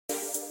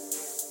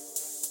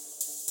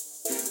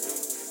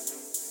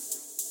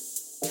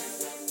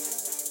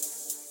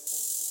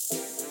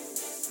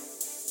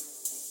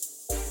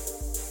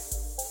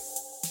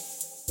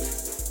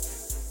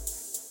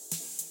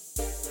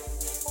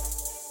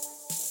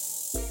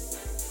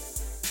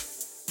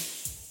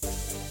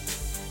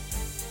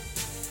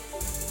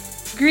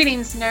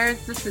Greetings,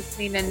 nerds. This is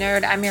Nina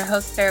Nerd. I'm your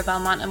host, Sarah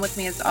Belmont, and with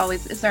me, as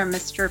always, is our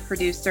Mr.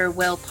 Producer,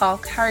 Will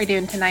Polk. How are you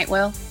doing tonight,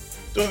 Will?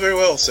 Doing very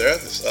well, Sarah.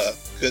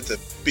 It's good to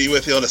be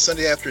with you on a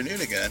Sunday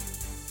afternoon again.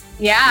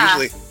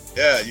 Yeah.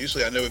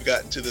 Usually I know we've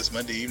gotten to this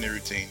Monday evening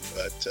routine,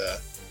 but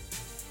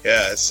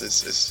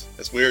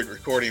it's weird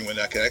recording when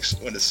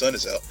when the sun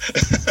is out.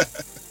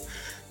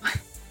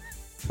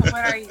 What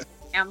are you,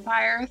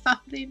 vampire or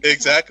something?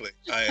 Exactly,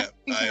 I am.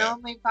 You can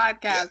only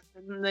podcast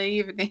in the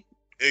evening.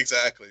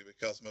 Exactly,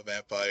 because I'm a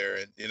vampire,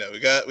 and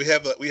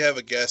we have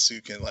a guest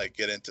who can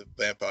get into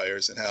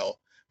vampires and how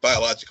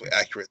biologically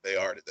accurate they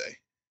are today.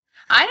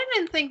 I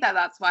didn't think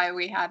that's why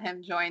we had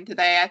him join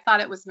today. I thought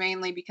it was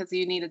mainly because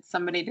you needed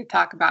somebody to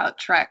talk about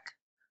Trek,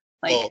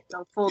 full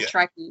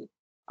Trekkie.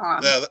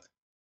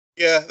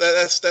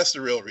 That's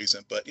the real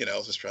reason. But I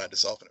was just trying to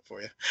soften it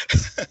for you.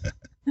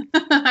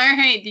 All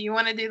right. Do you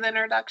want to do the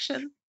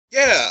introduction?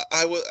 Yeah,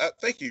 I will.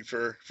 Thank you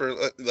for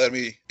letting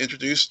me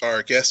introduce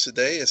our guest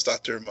today. It's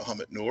Dr.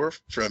 Mohammed Noor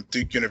from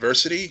Duke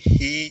University.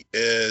 He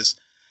is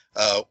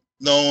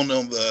known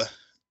on the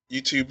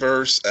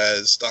YouTubeverse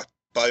as Dr.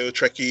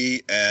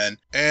 Bio-Trekkie and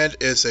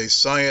is a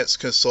science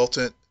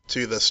consultant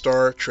to the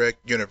Star Trek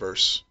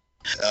universe.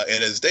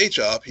 In his day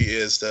job, he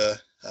is the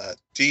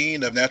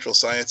Dean of Natural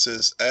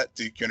Sciences at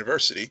Duke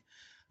University.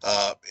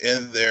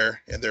 In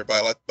their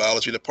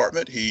biology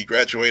department, he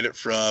graduated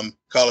from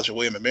College of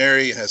William and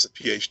Mary and has a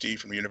PhD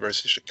from the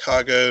University of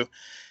Chicago.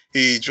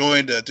 He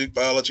joined the Duke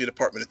Biology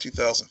Department in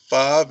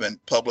 2005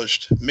 and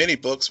published many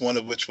books, one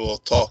of which we'll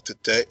talk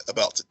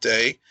about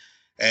today.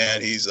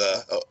 And he's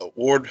an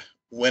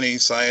award-winning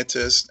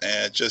scientist.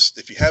 And just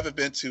if you haven't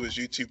been to his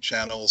YouTube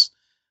channels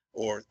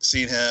or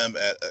seen him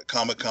at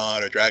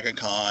Comic-Con or Dragon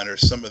Con or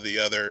some of the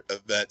other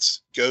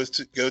events, go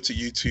to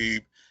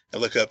YouTube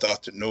and look up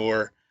Dr.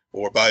 Noor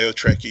or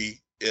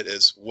Bio-Trekkie. It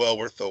is well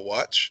worth a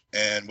watch.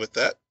 And with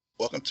that,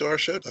 welcome to our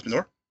show, Dr.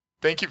 Noor.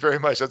 Thank you very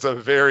much. That's a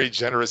very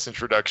generous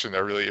introduction. I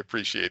really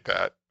appreciate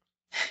that.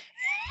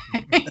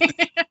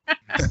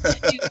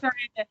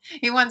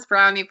 He wants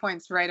brownie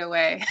points right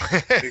away.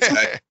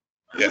 Exactly.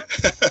 Yeah.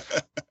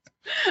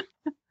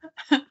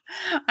 All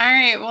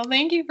right. Well,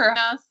 thank you for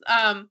us.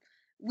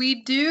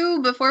 We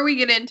do, before we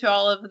get into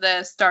all of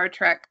the Star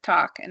Trek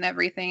talk and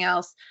everything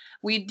else,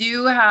 we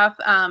do have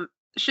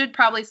should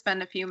probably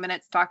spend a few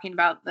minutes talking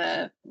about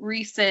the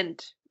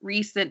recent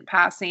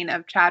passing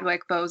of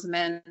Chadwick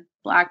Boseman,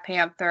 Black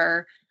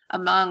Panther,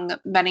 among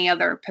many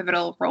other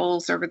pivotal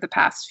roles over the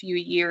past few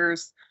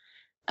years.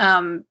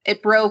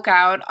 It broke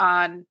out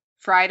on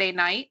Friday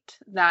night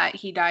that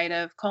he died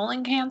of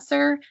colon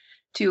cancer,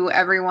 to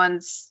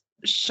everyone's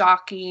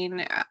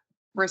shocking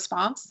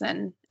response,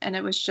 and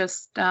it was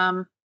just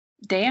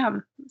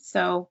damn.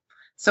 So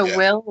yeah.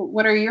 Will,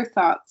 what are your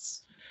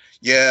thoughts?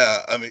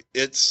 Yeah, I mean,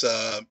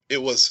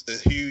 it was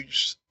a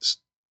huge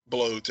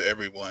blow to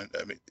everyone.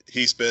 I mean,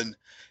 he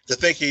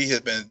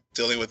had been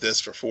dealing with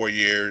this for 4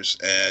 years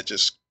and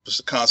just was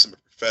a consummate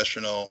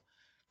professional,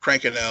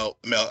 cranking out.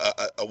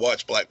 I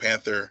watched Black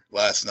Panther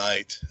last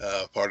night,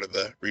 part of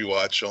the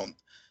rewatch on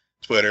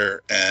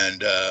Twitter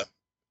and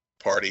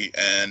party,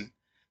 and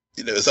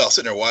as I was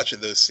sitting there watching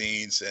those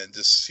scenes and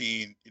just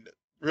seeing,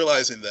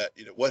 realizing that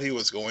what he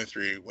was going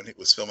through when he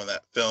was filming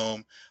that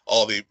film,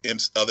 all the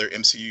other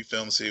MCU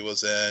films he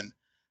was in,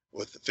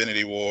 with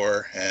Infinity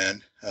War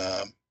and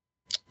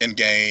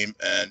Endgame,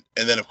 and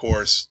then of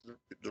course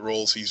the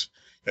roles he's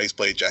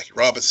played Jackie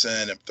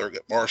Robinson and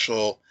Thurgood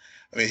Marshall.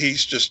 I mean,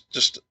 he's just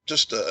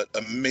an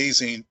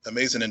amazing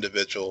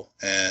individual,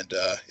 and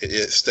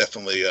it's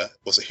definitely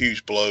was a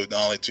huge blow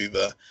not only to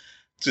the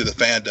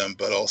fandom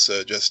but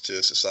also just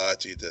to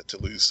society to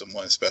lose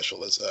someone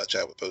special as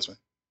Chadwick Boseman.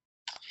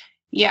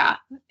 Yeah,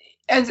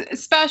 as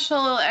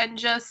special, and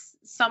just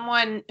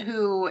someone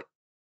who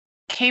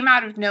came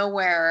out of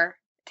nowhere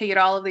to get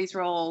all of these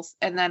roles,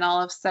 and then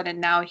all of a sudden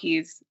now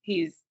his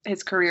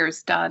career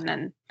is done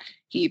and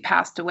he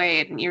passed away,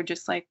 and you're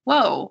just like,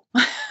 whoa.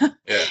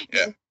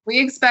 Yeah.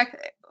 We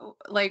expect,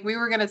 we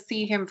were gonna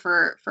see him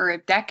for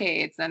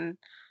decades,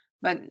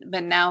 but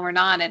now we're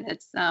not, and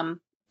it's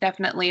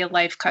definitely a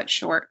life cut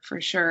short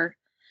for sure.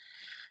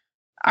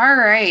 All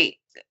right,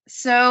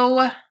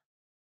 so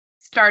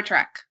Star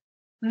Trek.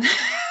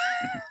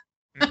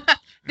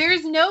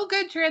 There's no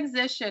good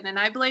transition, and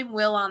I blame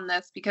Will on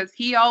this because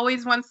he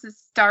always wants to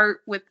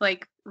start with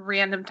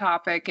random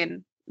topic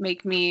and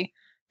make me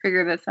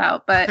figure this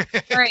out. But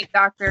all right,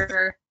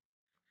 Dr.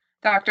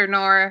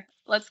 Noor,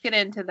 let's get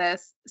into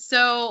this.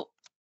 So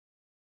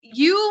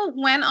you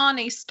went on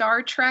a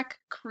Star Trek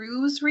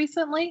cruise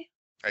recently?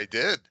 I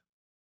did.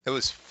 It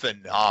was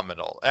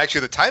phenomenal.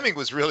 Actually, the timing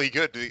was really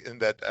good in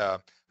that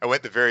I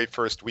went the very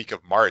first week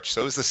of March. So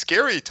it was a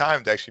scary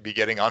time to actually be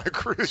getting on a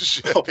cruise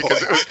ship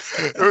because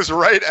it was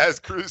right as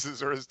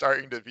cruises were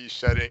starting to be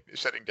shutting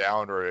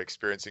down or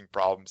experiencing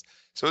problems.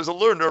 So it was a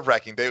little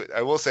nerve-wracking.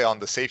 I will say on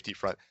the safety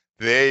front,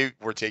 they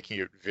were taking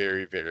it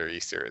very, very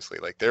seriously.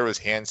 There was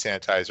hand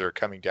sanitizer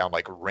coming down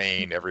like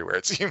rain everywhere,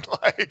 it seemed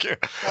like.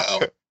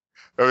 Wow.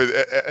 I mean,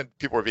 and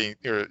people were being,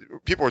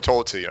 people were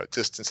told to,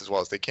 distance as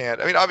well as they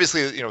can. I mean,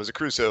 obviously, it was a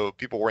cruise, so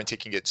people weren't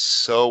taking it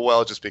so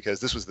well just because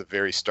this was the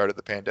very start of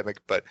the pandemic,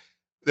 but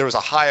there was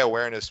a high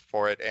awareness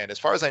for it. And as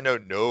far as I know,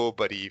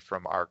 nobody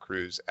from our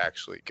cruise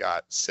actually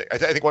got sick. I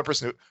think one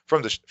person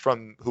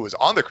who was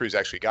on the cruise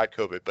actually got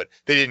COVID, but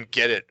they didn't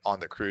get it on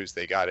the cruise.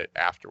 They got it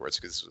afterwards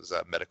because this was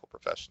a medical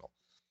professional.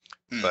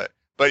 Mm.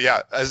 But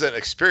yeah, as an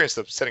experience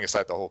of setting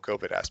aside the whole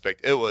COVID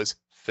aspect, it was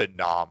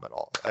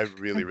phenomenal. I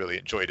really, really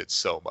enjoyed it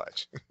so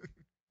much.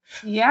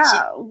 Yeah.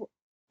 So,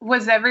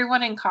 was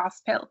everyone in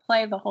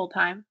cosplay the whole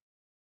time?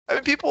 I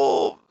mean,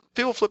 people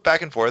flip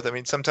back and forth. I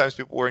mean, sometimes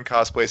people were in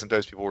cosplay,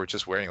 sometimes people were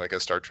just wearing like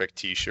a Star Trek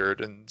T-shirt,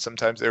 and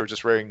sometimes they were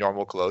just wearing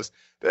normal clothes.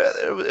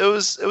 It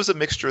was a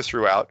mixture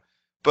throughout.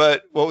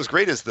 But what was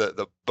great is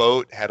the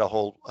boat had a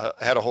whole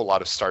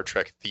lot of Star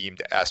Trek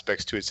themed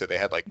aspects to it. So they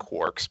had like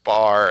Quark's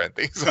bar and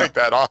things like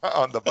that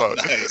on the boat.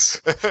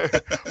 Nice.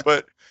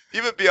 But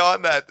even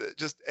beyond that,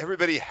 just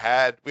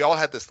we all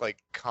had this like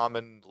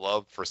common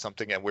love for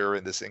something, and we were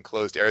in this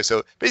enclosed area.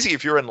 So basically,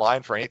 if you're in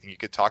line for anything, you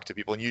could talk to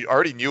people, and you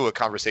already knew a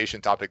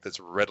conversation topic that's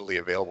readily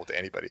available to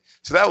anybody.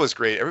 So that was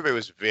great. Everybody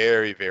was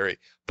very, very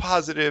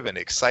positive and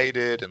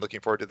excited and looking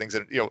forward to things.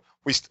 And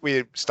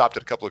we stopped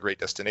at a couple of great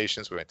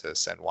destinations. We went to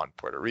San Juan,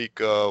 Puerto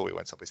Rico. We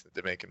went someplace in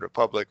the Dominican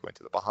Republic. We went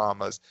to the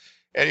Bahamas.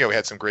 And we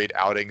had some great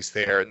outings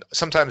there, and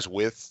sometimes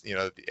with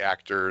the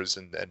actors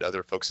and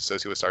other folks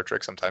associated with Star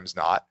Trek, sometimes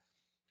not.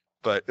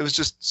 But it was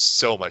just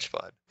so much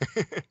fun.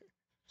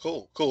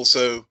 Cool.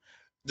 So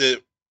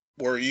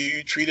were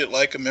you treated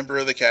like a member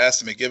of the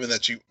cast? I mean, given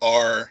that you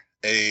are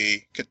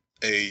a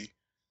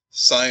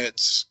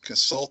science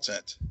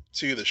consultant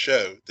to the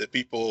show, that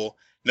people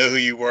know who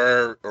you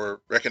were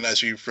or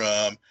recognize you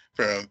from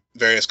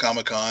various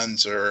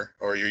Comic-Cons or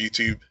your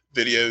YouTube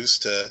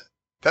videos?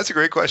 That's a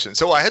great question.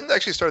 So I hadn't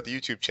actually started the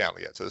YouTube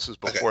channel yet, so this was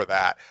before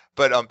that.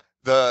 But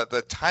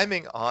the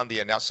timing on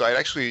the announcement, so I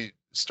actually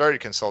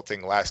started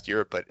consulting last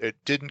year, but it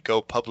didn't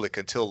go public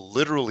until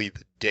literally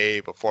the day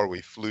before we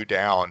flew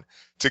down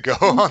to go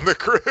on the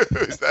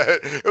cruise.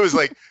 It was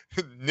like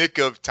nick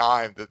of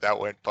time that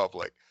went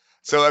public.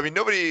 So, I mean,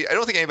 I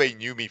don't think anybody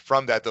knew me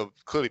from that, though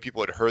clearly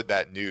people had heard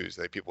that news,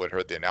 that people had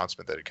heard the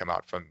announcement that had come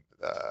out from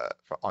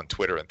on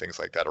Twitter and things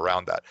like that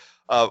around that.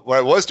 What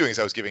I was doing is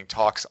I was giving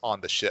talks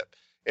on the ship.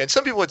 And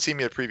some people had seen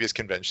me at previous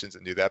conventions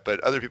and knew that,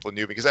 but other people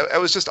knew me because I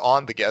was just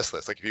on the guest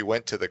list. Like if you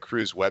went to the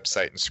cruise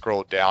website and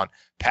scrolled down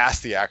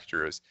past the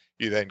actors,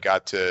 you then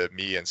got to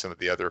me and some of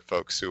the other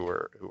folks who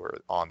were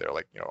on there,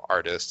 like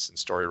artists and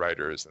story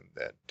writers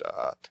and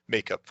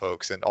makeup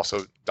folks, and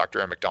also Dr.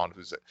 Erin McDonald,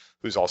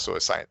 who's also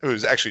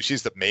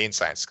she's the main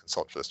science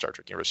consultant for the Star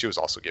Trek universe. She was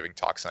also giving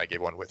talks, and I gave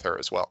one with her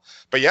as well.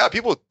 But yeah,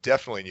 people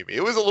definitely knew me.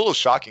 It was a little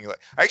shocking. Like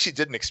I actually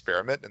did an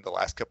experiment in the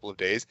last couple of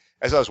days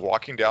as I was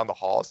walking down the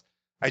halls.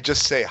 I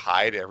just say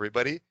hi to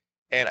everybody,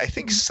 and I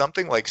think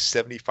something like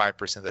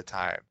 75% of the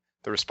time,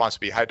 the response would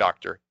be, "Hi,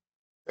 doctor."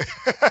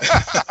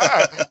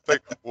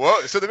 Like,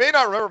 whoa. So they may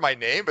not remember my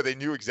name, but they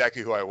knew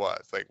exactly who I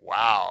was. Like,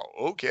 wow,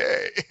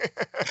 okay.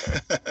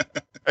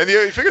 And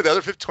you figure the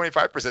other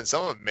 25%,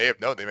 some of them may have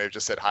known. They may have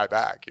just said hi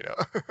back,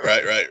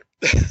 Right.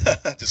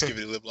 Just give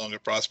you a live longer,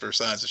 prosper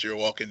signs as you're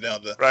walking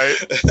down the... Right.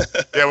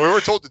 Yeah, we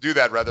were told to do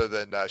that rather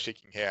than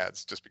shaking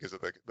hands just because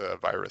of the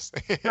virus.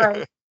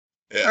 Right.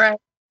 Yeah. Right.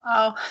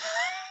 Oh.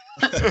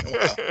 Wow.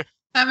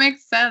 That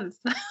makes sense.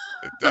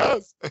 It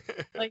does.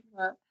 Like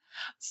that.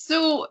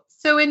 So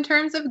in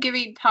terms of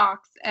giving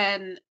talks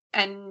and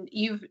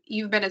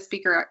you've been a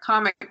speaker at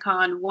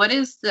Comic-Con, what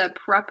is the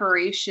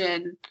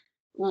preparation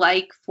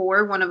like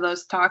for one of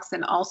those talks,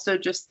 and also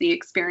just the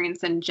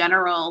experience in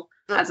general,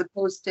 as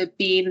opposed to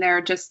being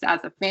there just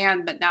as a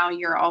fan, but now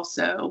you're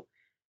also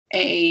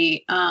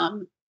a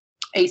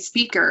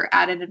speaker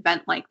at an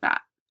event like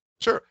that?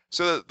 Sure.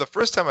 So the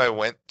first time I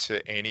went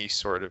to any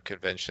sort of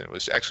convention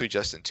was actually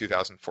just in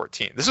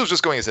 2014. This was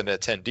just going as an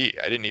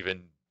attendee. I didn't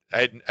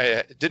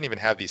even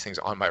have these things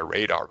on my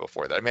radar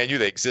before that. I mean, I knew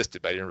they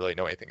existed, but I didn't really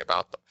know anything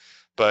about them.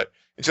 But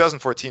in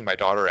 2014, my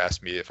daughter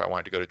asked me if I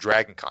wanted to go to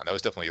Dragon Con. That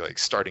was definitely like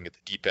starting at the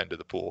deep end of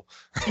the pool.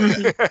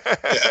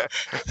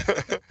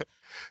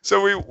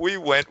 So we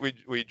went.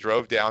 We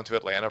drove down to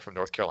Atlanta from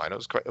North Carolina.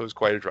 It was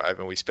quite a drive,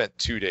 and we spent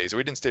 2 days.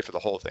 We didn't stay for the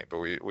whole thing, but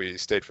we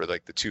stayed for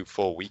like the 2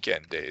 full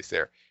weekend days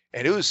there.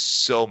 And it was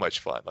so much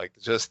fun, like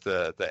just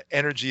the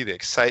energy, the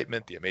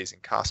excitement, the amazing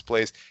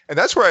cosplays. And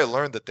that's where I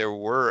learned that there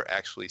were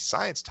actually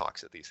science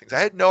talks at these things. I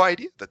had no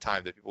idea at the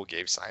time that people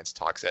gave science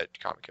talks at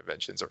comic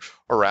conventions or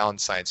around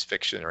science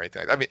fiction or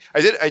anything like that. I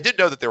mean, I did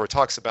know that there were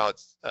talks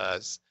about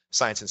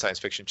science and science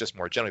fiction just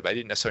more generally, but I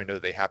didn't necessarily know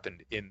that they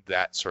happened in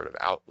that sort of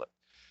outlet.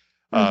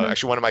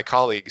 Actually, one of my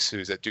colleagues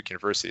who's at Duke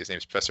University, his name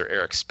is Professor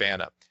Eric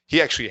Spana.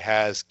 He actually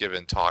has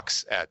given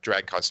talks at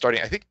DragonCon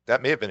starting, I think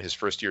that may have been his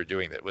first year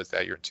doing that, was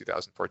that year in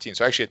 2014.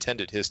 So I actually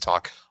attended his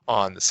talk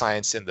on the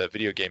science in the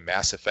video game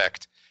Mass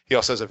Effect. He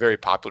also has a very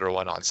popular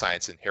one on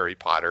science in Harry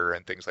Potter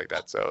and things like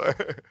that. So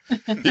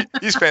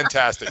he's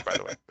fantastic, by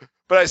the way.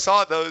 But I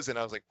saw those and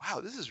I was like, wow,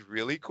 this is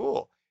really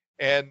cool.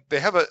 And they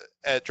have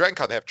at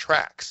DragonCon, they have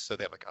tracks. So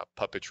they have like a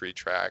puppetry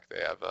track,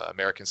 they have an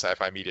American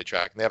sci-fi media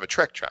track, and they have a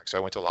Trek track. So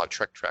I went to a lot of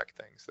Trek track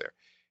things there.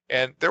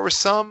 And there were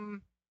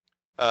some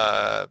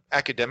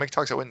academic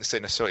talks. I wouldn't say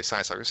necessarily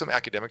science talks. There's some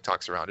academic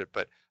talks around it,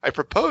 but I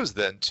proposed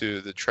then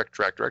to the Trek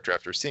track director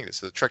after seeing this.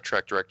 So the Trek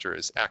track director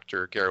is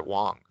actor Garrett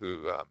Wang,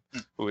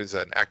 who is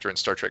an actor in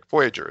Star Trek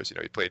Voyager.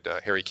 He played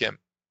Harry Kim.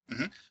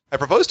 Mm-hmm. I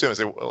proposed to him and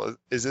said, well,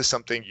 is this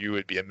something you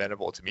would be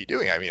amenable to me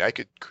doing? I mean, I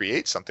could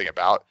create something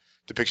about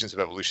depictions of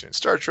evolution in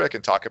Star Trek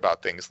and talk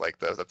about things like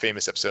the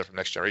famous episode from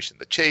Next Generation,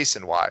 The Chase,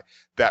 and why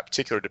that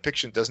particular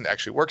depiction doesn't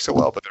actually work so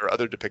well, but there are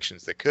other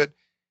depictions that could.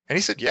 And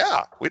he said,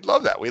 yeah, we'd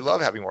love that. We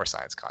love having more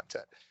science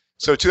content.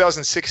 So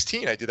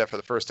 2016, I did that for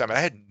the first time, and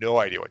I had no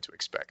idea what to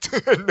expect.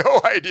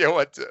 No idea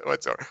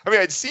whatsoever. I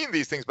mean, I'd seen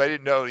these things, but I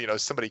didn't know,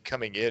 somebody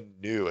coming in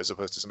new as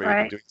opposed to somebody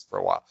who'd been doing this for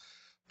a while.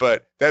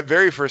 But that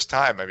very first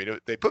time, I mean,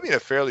 they put me in a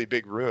fairly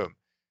big room,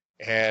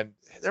 and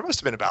there must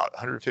have been about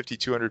 150,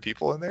 200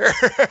 people in there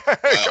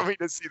coming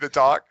to see the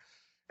talk.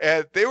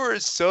 And they were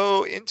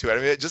so into it.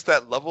 I mean, just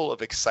that level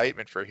of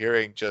excitement for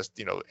hearing just,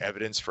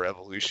 evidence for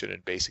evolution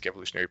and basic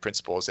evolutionary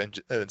principles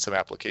and some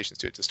applications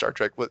to it to Star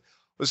Trek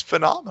was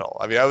phenomenal.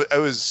 I mean, I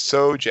was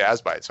so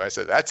jazzed by it. So I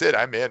said, that's it,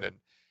 I'm in.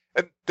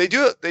 And they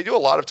do a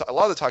lot of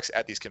the talks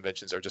at these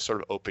conventions are just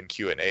sort of open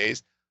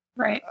Q&As.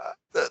 Right.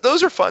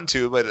 Those are fun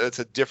too, but it's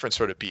a different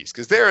sort of beast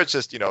because there it's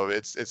just,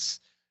 it's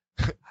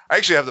I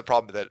actually have the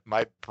problem that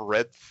my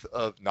breadth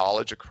of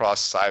knowledge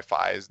across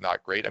sci-fi is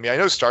not great. I mean, I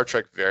know Star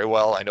Trek very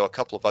well. I know a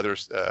couple of other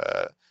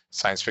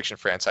science fiction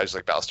franchises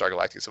like Battlestar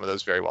Galactica, some of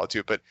those very well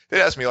too. But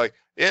they asked me like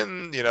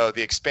in, The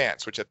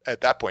Expanse, which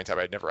at that point in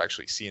time I'd never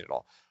actually seen it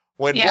all.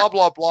 When blah,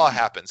 blah, blah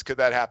happens, could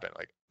that happen?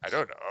 Like, I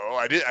don't know.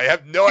 I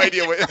have no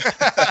idea what.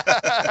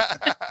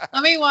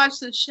 Let me watch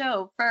the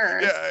show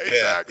first. Yeah,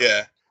 exactly.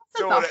 Yeah.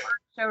 It's a hard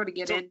show to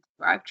get into.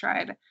 I've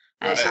tried.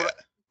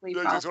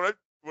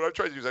 What I've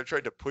tried to do is I've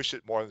tried to push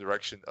it more in the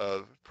direction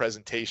of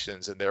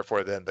presentations, and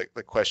therefore then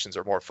the questions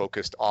are more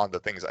focused on the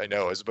things I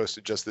know as opposed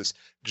to just this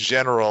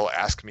general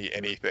ask me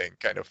anything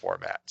kind of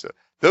format. So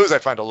those I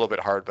find a little bit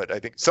hard, but I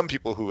think some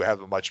people who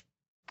have a much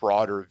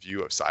broader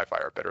view of sci-fi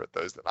are better at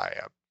those than I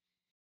am.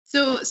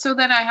 So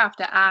then I have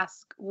to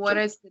ask, what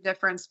is the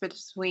difference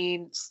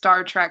between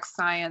Star Trek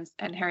science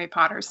and Harry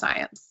Potter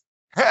science?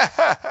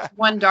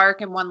 One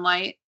dark and one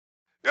light?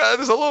 Yeah,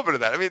 there's a little bit of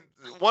that. I mean,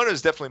 one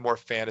is definitely more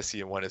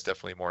fantasy and one is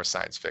definitely more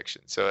science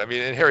fiction. So, I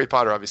mean, in Harry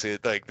Potter, obviously,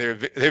 like they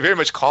very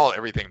much call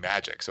everything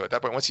magic. So at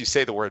that point, once you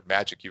say the word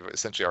magic, you've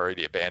essentially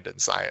already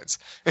abandoned science.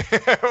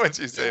 Once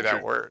you say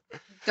that word.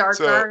 Dark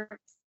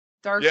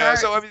arts. Yeah,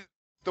 so I mean,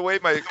 the way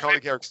my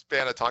colleague Eric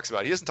Spana talks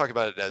about it, he doesn't talk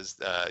about it as,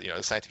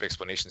 scientific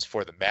explanations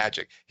for the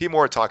magic. He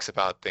more talks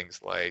about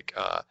things like,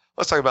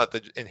 let's talk about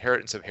the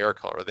inheritance of hair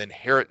color, or the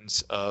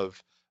inheritance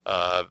of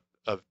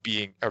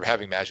being or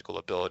having magical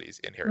abilities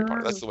in Harry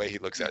Potter. That's the way he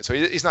looks at it. So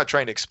he's not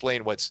trying to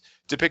explain what's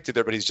depicted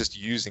there, but he's just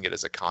using it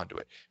as a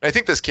conduit. And I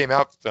think this came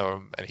out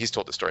from, and he's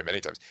told the story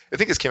many times, I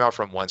think this came out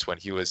from once when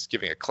he was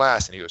giving a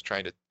class and he was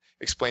trying to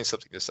explain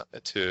something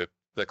to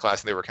the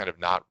class and they were kind of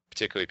not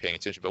particularly paying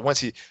attention. But once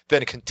he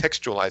then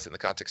contextualized in the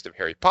context of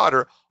Harry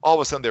Potter, all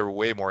of a sudden they were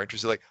way more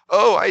interested. Like,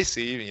 oh, I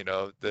see,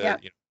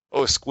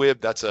 oh,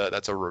 squib, that's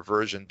a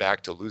reversion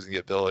back to losing the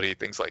ability,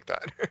 things like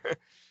that.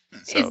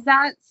 So. Is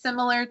that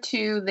similar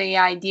to the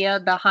idea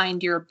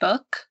behind your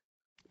book,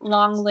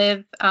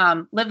 Live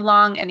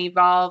Long and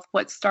Evolve,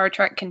 What Star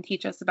Trek Can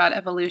Teach Us About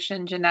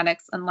Evolution,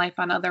 Genetics, and Life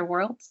on Other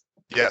Worlds?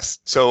 Yes.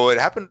 So it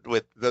happened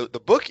with the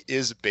book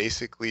is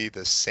basically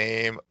the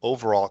same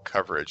overall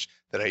coverage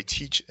that I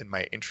teach in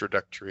my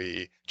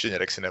introductory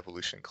genetics and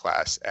evolution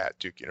class at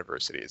Duke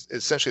University. It's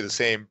essentially the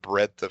same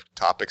breadth of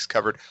topics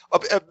covered,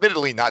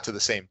 admittedly not to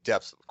the same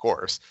depth, of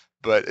course,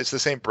 but it's the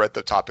same breadth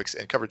of topics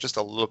and covered just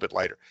a little bit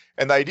lighter.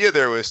 And the idea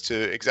there was to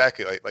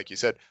exactly like you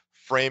said,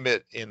 frame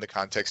it in the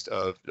context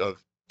of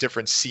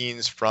different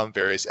scenes from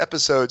various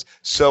episodes,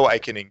 so I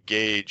can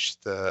engage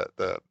the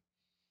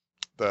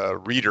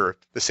reader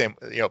the same,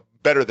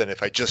 better than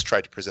if I just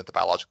tried to present the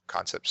biological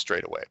concept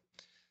straight away.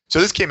 So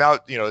this came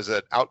out, as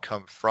an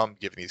outcome from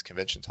giving these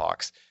convention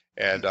talks.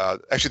 And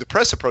actually, the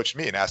press approached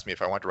me and asked me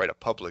if I wanted to write a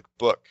public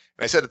book.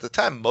 And I said at the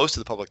time, most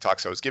of the public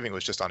talks I was giving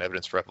was just on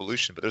evidence for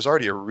evolution. But there's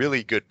already a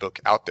really good book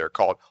out there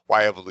called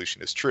Why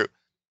Evolution is True.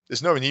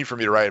 There's no need for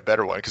me to write a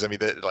better one because, I mean,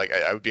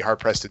 I would be hard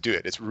pressed to do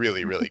it. It's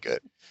really, really good.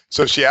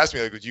 So she asked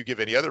me, like, would you give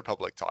any other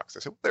public talks?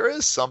 I said, well, there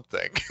is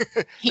something.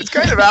 It's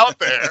kind of out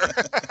there.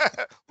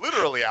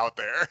 Literally out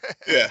there.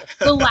 Yeah.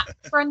 The last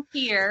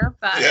frontier.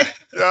 But...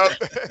 Yeah.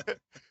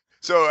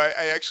 So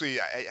I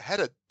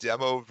had a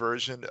demo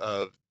version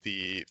of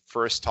the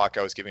first talk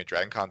I was giving at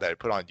DragonCon that I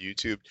put on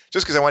YouTube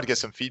just because I wanted to get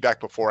some feedback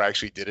before I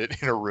actually did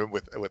it in a room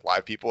with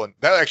live people. And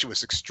that actually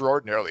was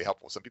extraordinarily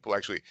helpful. Some people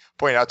actually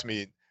pointed out to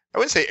me, I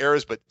wouldn't say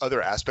errors, but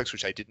other aspects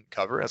which I didn't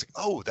cover. And I was like,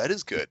 oh, that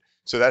is good.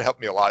 So that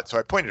helped me a lot. So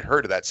I pointed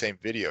her to that same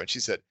video and she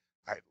said,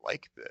 I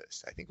like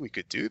this. I think we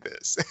could do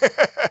this.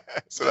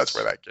 So that's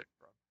where that came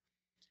from.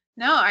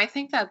 No, I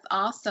think that's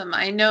awesome.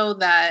 I know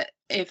that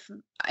if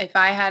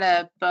I had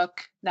a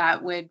book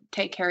that would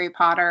take Harry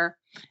Potter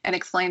and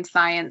explained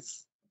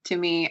science to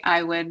me,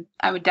 I would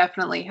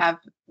definitely have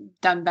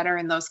done better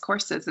in those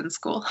courses in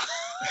school.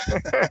 Same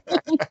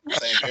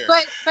here.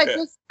 But Yeah.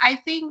 just I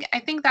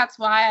think that's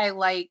why I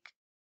like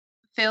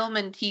film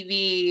and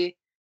TV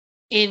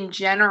in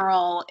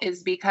general,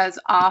 is because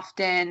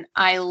often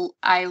I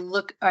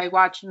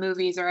watch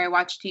movies or I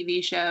watch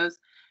TV shows,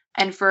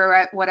 and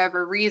for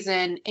whatever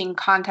reason, in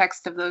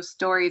context of those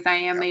stories, I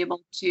am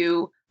able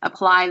to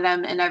apply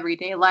them in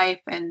everyday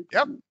life and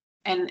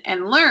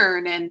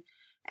learn and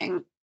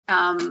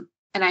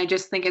and I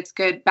just think it's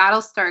good.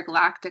 Battlestar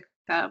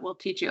Galactica will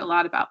teach you a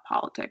lot about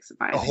politics, in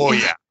my opinion.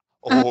 Yeah.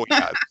 Oh,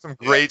 yeah. Some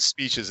great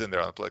speeches in there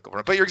on the political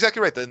front. But you're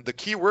exactly right. The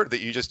key word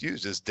that you just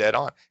used is dead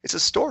on. It's a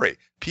story.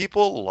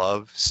 People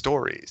love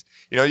stories.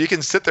 You know, you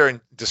can sit there and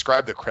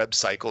describe the Krebs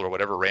cycle or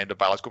whatever random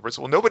biological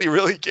principle. Nobody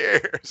really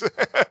cares.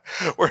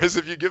 Whereas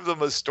if you give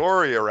them a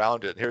story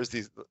around it, here's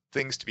these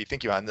things to be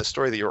thinking about in the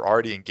story that you're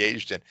already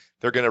engaged in,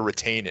 they're going to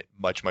retain it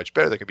much, much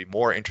better. They're going to be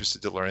more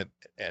interested to learn it.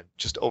 And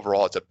just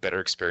overall, it's a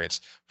better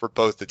experience for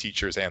both the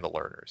teachers and the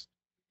learners.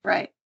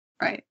 Right.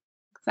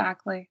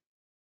 Exactly.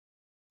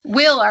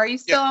 Will, are you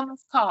still on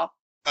this call?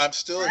 I'm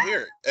still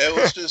here. It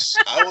was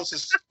just, I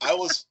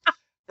was,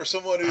 for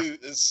someone who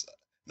is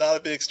not a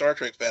big Star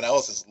Trek fan, I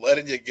was just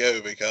letting you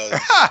go because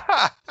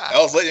I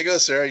was letting you go,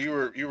 Sarah. You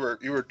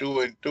were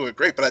doing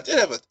great. But I did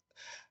have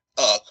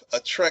a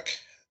Trek,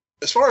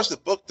 as far as the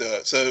book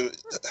though. So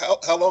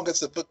how long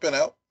has the book been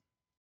out?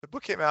 The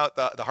book came out,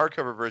 the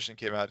hardcover version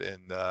came out in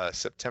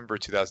September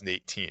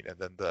 2018, and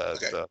then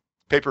the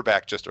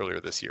paperback just earlier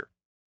this year.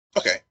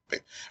 Okay.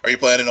 Are you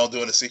planning on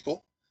doing a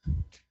sequel?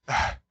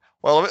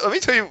 Well, let me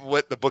tell you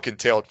what the book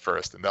entailed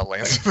first, and that'll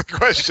answer the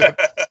question.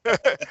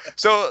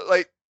 So,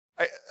 like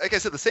I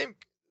said,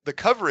 the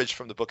coverage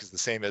from the book is the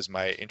same as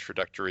my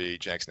introductory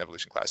genetics and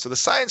evolution class. So the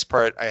science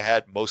part I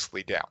had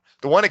mostly down.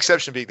 The one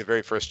exception being the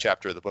very first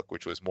chapter of the book,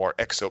 which was more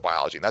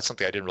exobiology, and that's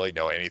something I didn't really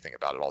know anything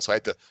about at all. So I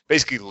had to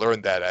basically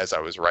learn that as I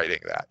was writing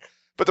that.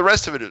 But the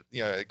rest of it,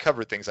 it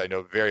covered things I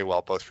know very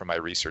well, both from my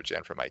research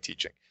and from my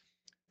teaching.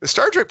 The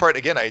Star Trek part,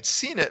 again, I had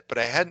seen it, but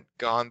I hadn't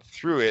gone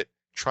through it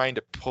trying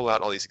to pull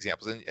out all these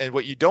examples. And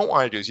what you don't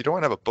want to do is you don't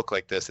want to have a book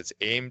like this that's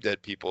aimed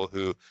at people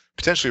who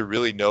potentially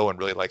really know and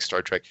really like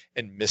Star Trek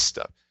and miss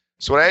stuff.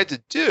 So what I had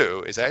to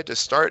do is I had to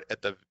start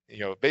at the,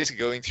 basically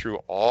going through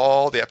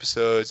all the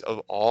episodes of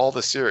all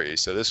the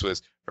series. So this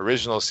was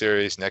original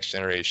series, Next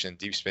Generation,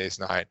 Deep Space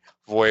Nine,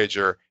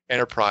 Voyager,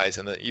 Enterprise,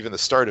 and even the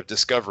start of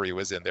Discovery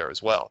was in there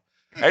as well.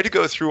 I had to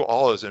go through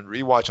all those and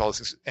rewatch all those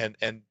things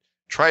and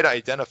try to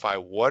identify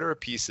what are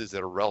pieces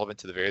that are relevant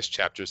to the various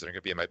chapters that are going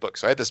to be in my book.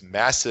 So I had this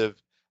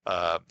massive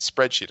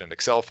spreadsheet, an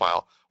Excel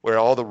file, where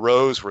all the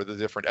rows were the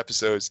different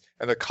episodes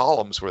and the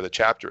columns were the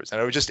chapters. And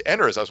I would just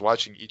enter as I was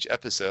watching each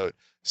episode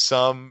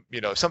something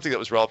that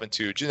was relevant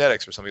to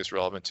genetics, or something that's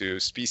relevant to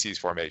species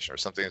formation, or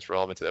something that's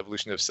relevant to the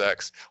evolution of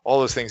sex, all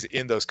those things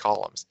in those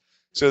columns.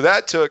 So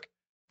that took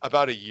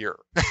about a year.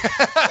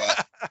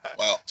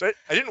 Wow. So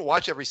I didn't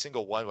watch every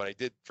single one. What I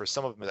did for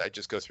some of them, I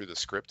just go through the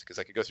script, because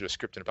I could go through the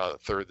script in about a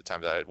third of the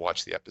time that I had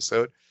watched the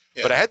episode.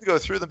 Yeah. But I had to go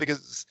through them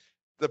because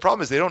the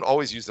problem is they don't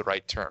always use the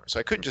right term. So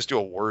I couldn't just do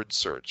a word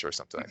search or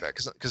something like that,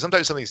 because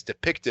sometimes something's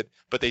depicted,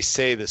 but they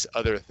say this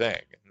other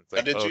thing. And it's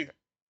like,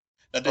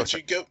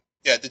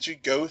 did you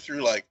go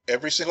through like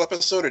every single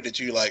episode, or did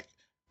you like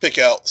pick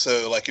out,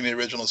 so like in the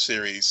original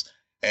series?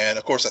 And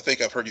of course, I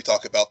think I've heard you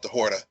talk about the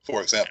Horta,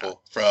 for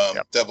example, from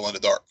Devil in the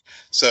Dark.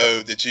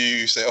 So did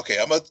you say, okay,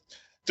 I'm going to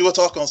do a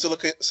talk on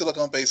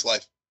silicon-based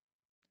life?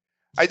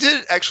 I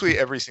did actually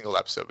every single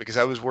episode, because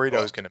I was worried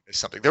I was going to miss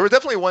something. There were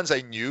definitely ones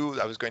I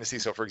knew I was going to see.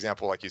 So, for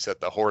example, like you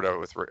said, the Horta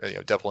with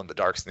Devil in the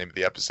Dark's the name of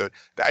the episode.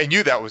 I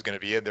knew that was going to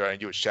be in there. I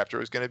knew which chapter it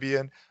was going to be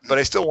in, but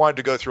I still wanted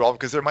to go through all,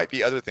 because there might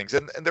be other things,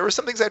 and there were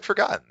some things I'd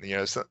forgotten.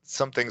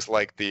 Some things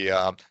like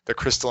the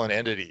crystalline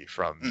entity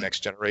from Next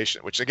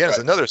Generation, which again is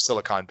another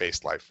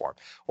silicon-based life form.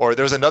 Or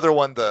there's another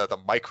one, the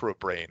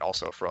microbrain,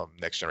 also from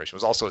Next Generation,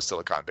 was also a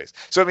silicon-based.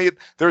 So I mean,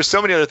 there are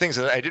so many other things,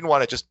 and I didn't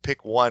want to just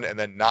pick one and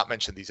then not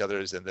mention these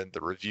others, and then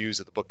the reviews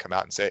of the book come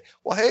out and say,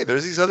 well, hey,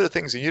 there's these other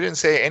things and you didn't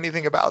say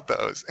anything about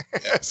those.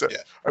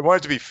 I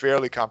wanted to be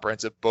fairly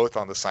comprehensive, both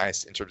on the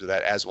science in terms of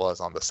that as well as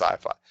on the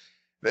sci-fi.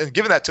 And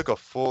given that took a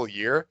full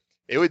year,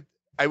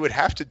 I would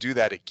have to do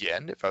that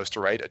again if I was to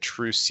write a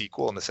true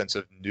sequel in the sense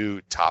of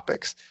new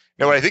topics.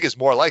 Now, what I think is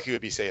more likely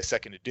would be, say, a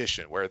second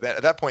edition, where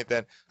at that point,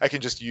 then I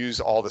can just use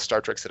all the Star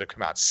Treks that have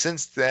come out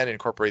since then,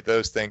 incorporate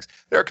those things.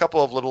 There are a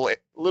couple of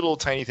little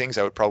tiny things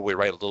I would probably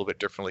write a little bit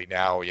differently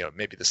now.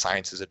 Maybe the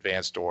science is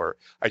advanced, or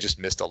I just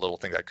missed a little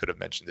thing I could have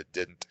mentioned that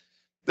didn't.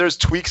 There's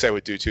tweaks I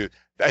would do too.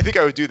 I think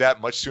I would do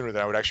that much sooner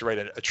than I would actually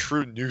write a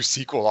true new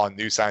sequel on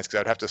new science, because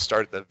I'd have to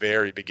start at the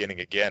very beginning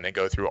again and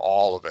go through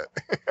all of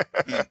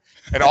it.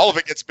 And all of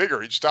it gets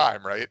bigger each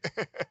time, right?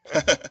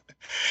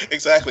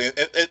 Exactly.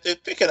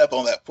 It picking up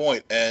on that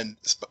point, and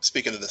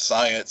speaking of the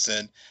science,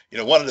 and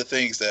one of the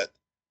things that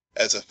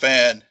as a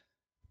fan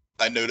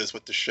I notice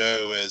with the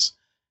show is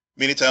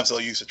many times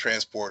I'll use a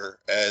transporter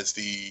as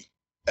the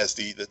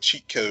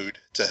cheat code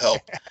to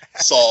help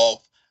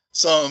solve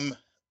some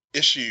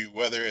issue,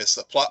 whether it's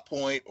a plot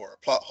point or a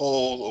plot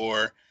hole,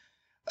 or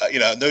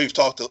I know you've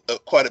talked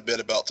quite a bit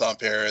about Tom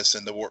Paris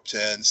and the Warp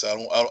 10,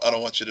 so I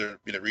don't want you to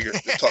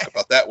talk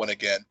about that one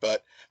again.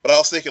 But I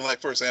was thinking, like,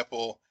 for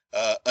example,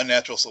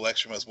 Unnatural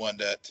Selection was one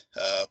that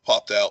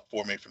popped out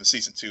for me from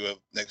season 2 of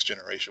Next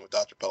Generation with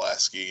Dr.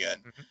 Pulaski,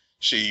 and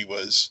she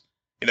was,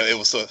 it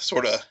was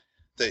sort of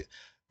they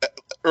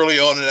early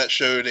on in that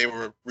show they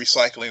were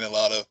recycling a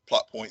lot of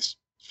plot points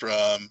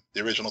from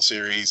the original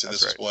series, and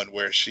this is one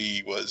where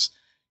she was,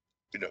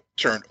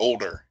 turned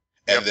older.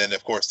 And then,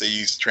 of course, they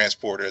used the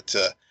transporter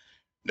to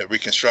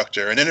reconstruct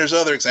her. And then there's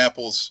other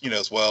examples,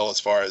 as well, as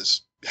far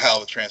as how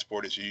the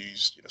transport is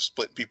used,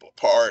 splitting people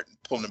apart and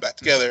pulling them back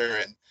together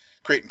and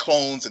creating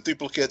clones and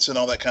duplicates and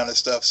all that kind of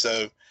stuff.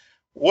 So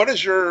what are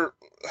your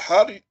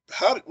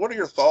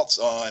thoughts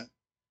on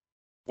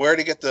where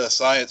to get the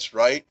science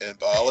right and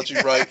biology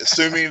right,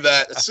 assuming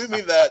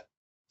that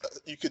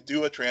you could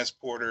do a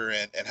transporter,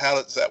 and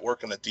how does that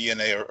work on a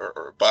DNA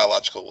or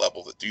biological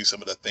level to do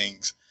some of the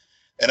things?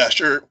 And I'm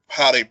sure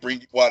why they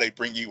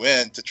bring you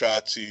in to try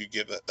to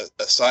give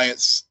a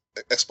science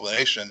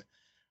explanation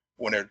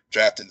when they're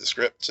drafting the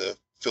script to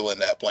fill in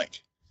that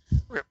blank.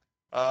 Okay.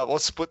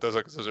 Let's split those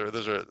because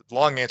those are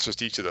long answers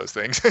to each of those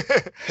things.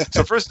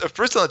 So first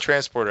on the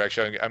transporter,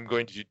 actually, I'm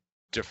going to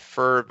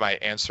defer my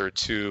answer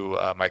to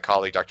my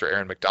colleague, Dr.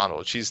 Erin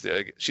McDonald. She's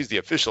the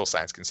official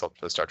science consultant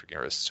for the Star Trek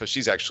universe, so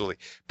she's actually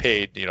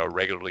paid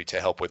regularly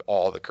to help with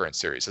all the current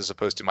series, as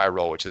opposed to my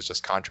role, which is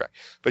just contract.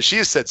 But she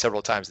has said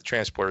several times that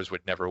transporters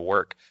would never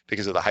work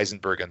because of the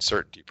Heisenberg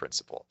uncertainty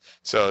principle.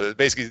 So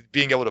basically,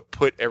 being able to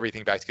put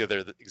everything back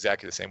together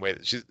exactly the same way,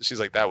 that she's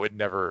like, that would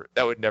never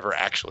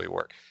actually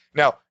work.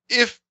 Now,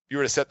 if you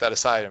were to set that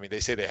aside, I mean, they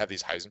say they have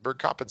these Heisenberg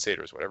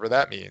compensators, whatever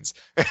that means.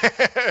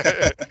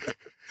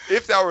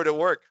 If that were to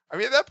work, I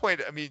mean, at that point,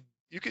 I mean,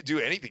 you could do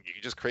anything. You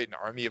could just create an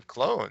army of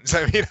clones.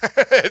 I mean,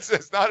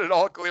 it's not at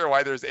all clear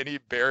why there's any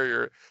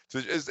barrier.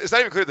 It's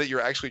not even clear that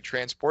you're actually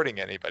transporting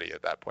anybody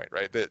at that point,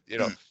 right? That,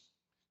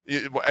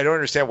 I don't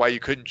understand why you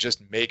couldn't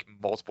just make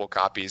multiple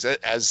copies,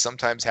 as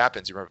sometimes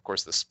happens. You remember, of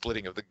course, the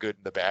splitting of the good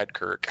and the bad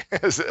Kirk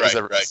as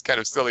a kind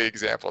of silly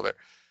example there.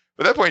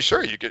 But at that point,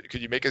 sure,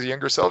 could you make a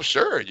younger self?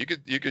 Sure, you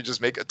could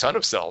just make a ton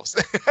of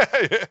selves.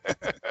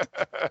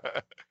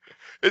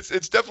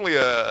 It's definitely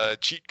a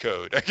cheat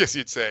code, I guess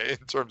you'd say,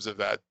 in terms of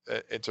that,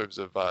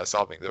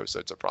 solving those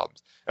sorts of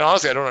problems. And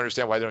honestly, I don't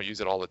understand why they don't use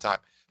it all the time.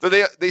 So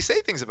they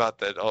say things about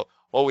that. Oh,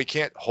 well, we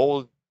can't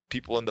hold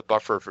people in the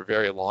buffer for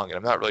very long, and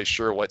I'm not really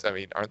sure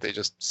aren't they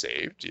just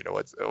saved?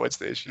 What's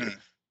the issue?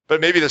 But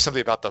maybe there's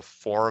something about the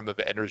form of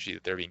energy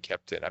that they're being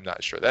kept in. I'm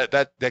not sure.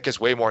 That gets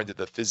way more into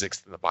the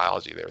physics than the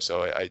biology there.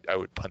 So I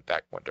would punt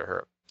that one to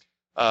her.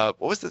 What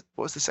was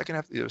the second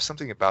half? There was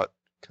something about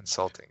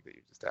consulting that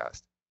you just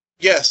asked.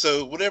 Yeah.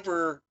 So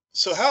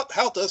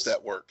how does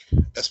that work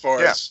as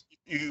far as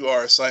you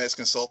are a science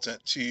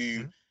consultant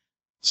to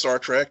Star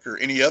Trek or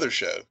any other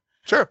show?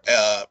 Sure.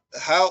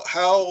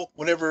 How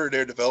whenever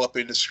they're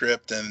developing the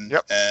script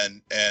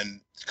and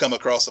come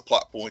across a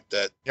plot point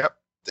that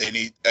they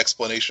need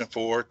explanation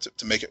for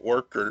to make it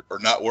work or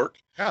not work.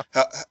 Yeah.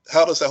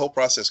 How does that whole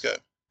process go?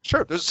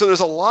 Sure. There's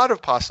a lot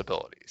of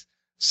possibilities.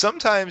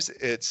 Sometimes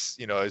it's,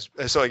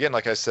 so again,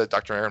 like I said,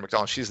 Dr. Erin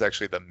McDonald, she's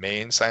actually the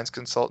main science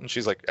consultant.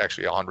 She's like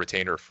actually on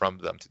retainer from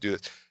them to do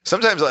this.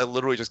 Sometimes I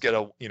literally just get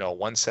a,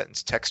 one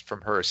sentence text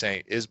from her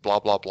saying, is blah,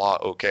 blah, blah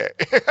okay?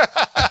 And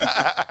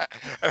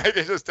I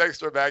can just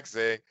text her back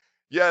saying,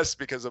 yes,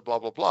 because of blah,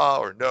 blah, blah,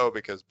 or no,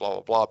 because blah,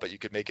 blah, blah, but you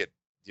could make it,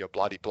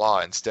 blah,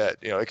 blah instead.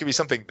 It could be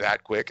something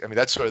that quick. I mean,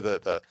 that's sort of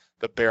the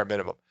bare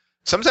minimum.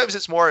 Sometimes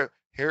it's more,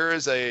 here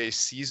is a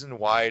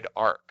season-wide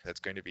arc that's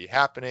going to be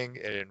happening.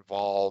 It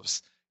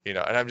involves, and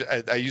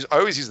I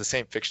always use the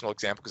same fictional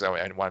example because I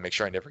want to make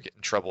sure I never get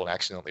in trouble and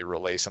accidentally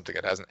relay something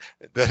that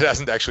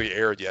hasn't actually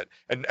aired yet.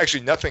 And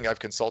actually, nothing I've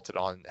consulted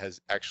on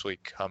has actually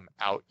come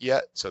out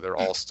yet, so they're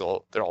all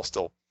still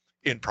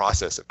in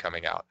process of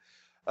coming out.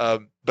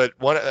 But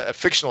a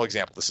fictional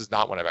example, this is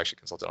not one I've actually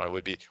consulted on, it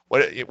would be,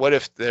 what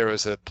if there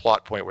was a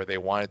plot point where they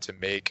wanted to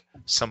make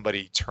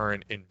somebody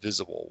turn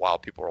invisible while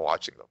people were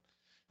watching them?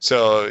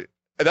 So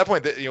at that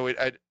point,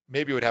 I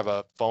maybe would have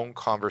a phone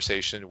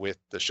conversation with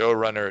the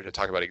showrunner to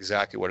talk about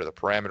exactly what are the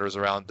parameters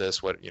around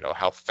this,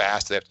 how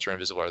fast they have to turn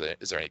invisible,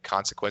 is there any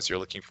consequence you're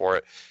looking for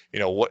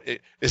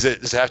it? Does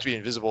it have to be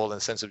invisible in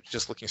the sense of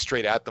just looking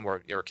straight at them, or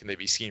can they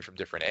be seen from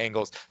different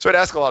angles? So I'd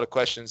ask a lot of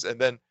questions, and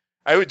then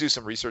I would do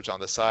some research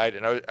on the side,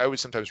 and I would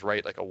sometimes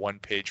write like a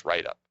one-page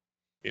write-up.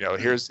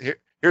 Here's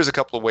a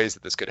couple of ways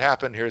that this could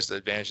happen. Here's the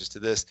advantages to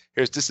this.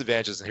 Here's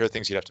disadvantages, and here are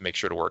things you'd have to make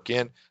sure to work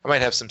in. I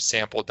might have some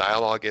sample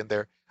dialogue in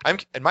there.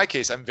 In my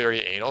case, I'm very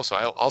anal, so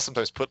I'll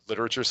sometimes put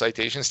literature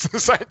citations to the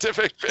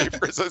scientific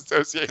papers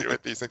associated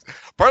with these things.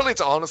 Partly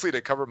it's honestly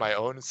to cover my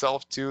own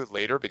self too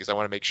later, because I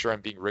want to make sure I'm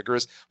being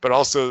rigorous. But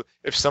also,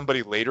 if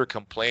somebody later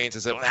complains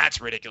and says, "Well,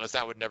 that's ridiculous.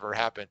 That would never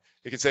happen,"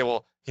 you can say,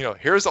 "Well,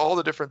 here's all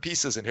the different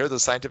pieces, and here are the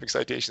scientific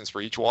citations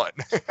for each one."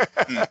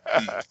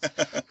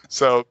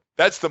 So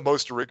that's the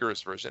most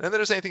rigorous version. And then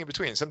there's anything in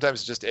between. Sometimes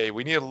it's just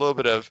we need a little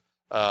bit of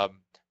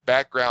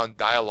background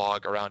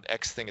dialogue around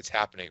X thing that's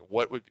happening.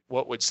 What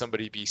would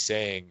somebody be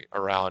saying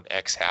around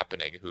X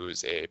happening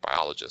who's a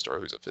biologist or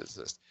who's a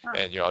physicist?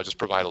 And I'll just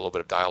provide a little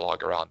bit of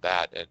dialogue around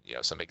that, and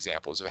some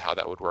examples of how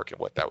that would work and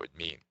what that would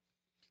mean.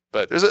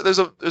 But there's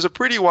a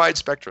pretty wide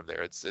spectrum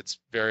there. It's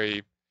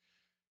very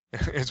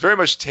it's very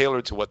much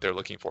tailored to what they're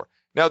looking for.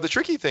 Now the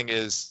tricky thing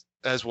is,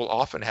 as will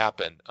often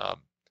happen,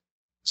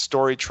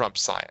 story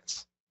trumps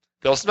science.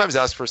 They'll sometimes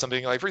ask for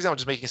something like, for example,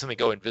 just making something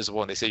go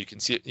invisible, and they say you can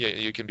see it,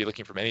 you can be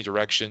looking from any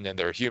direction, and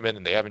they're human,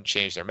 and they haven't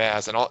changed their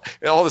mass, and all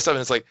this stuff.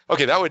 And it's like,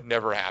 okay, that would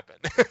never happen.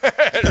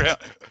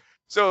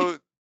 So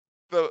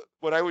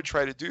what I would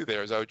try to do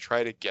there is I would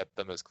try to get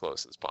them as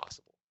close as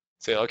possible.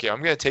 Say, okay,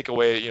 I'm going to take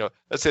away,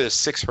 let's say there's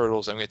 6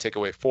 hurdles. I'm going to take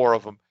away 4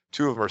 of them.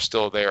 2 of them are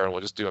still there, and we'll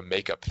just do a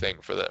makeup thing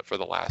for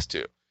the last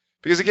 2.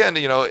 Because again,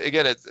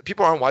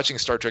 people aren't watching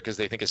Star Trek because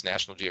they think it's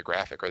National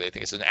Geographic or they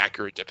think it's an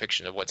accurate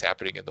depiction of what's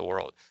happening in the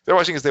world. They're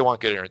watching because they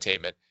want good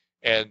entertainment.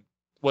 And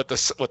what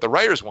the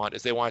writers want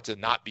is they want it to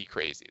not be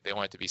crazy. They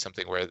want it to be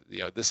something where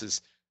this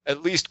is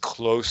at least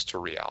close to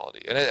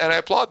reality. And I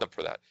applaud them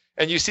for that.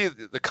 And you see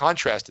the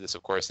contrast to this,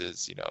 of course,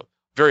 is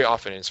very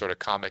often in sort of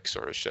comic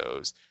sort of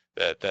shows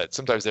that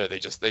sometimes they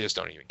just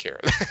don't even care.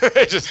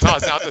 They just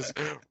toss out this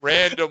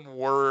random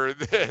word.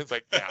 It's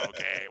like, yeah,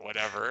 okay,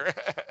 whatever.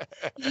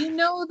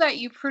 That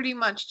you pretty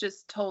much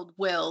just told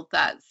Will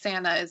that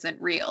Santa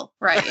isn't real,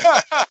 right?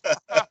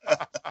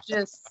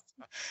 Just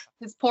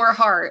his poor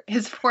heart.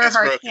 His poor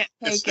heart broken. Can't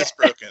take it's it.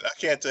 broken. I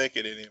can't take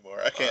it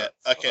anymore. I can't.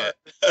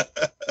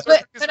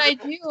 But I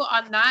do,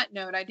 on that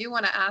note, I do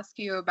want to ask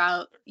you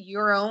about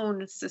your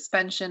own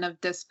suspension of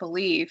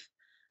disbelief.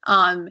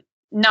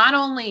 Not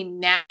only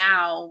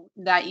now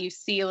that you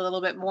see a little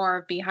bit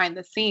more behind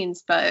the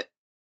scenes, but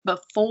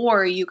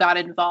before you got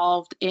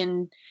involved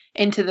into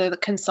the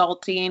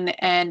consulting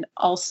and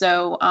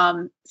also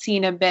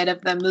seeing a bit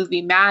of the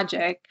movie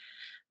magic,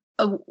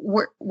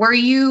 were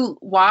you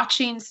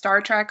watching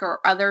Star Trek or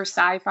other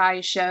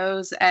sci-fi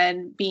shows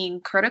and being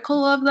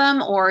critical of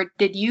them, or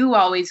did you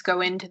always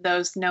go into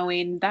those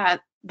knowing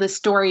that the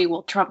story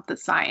will trump the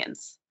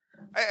science?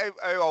 I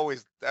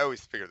always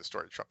figure the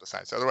story trumped the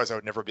science. Otherwise, I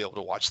would never be able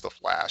to watch The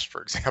Flash,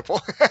 for example.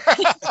 That's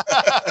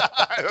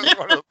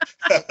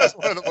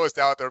one of the most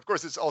out there. Of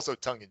course, it's also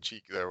tongue in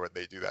cheek there when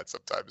they do that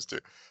sometimes too.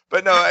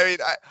 But no, I mean,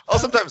 I'll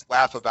sometimes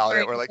laugh about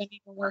it. Or like, it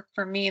didn't work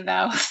for me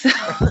though. So.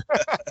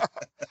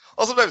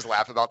 I'll sometimes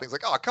laugh about things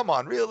like, oh, come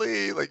on,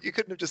 really? Like you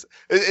couldn't have just.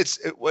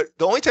 The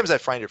only times I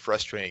find it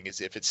frustrating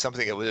is if it's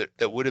something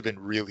that would have been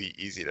really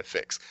easy to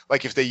fix.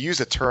 Like if they use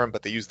a term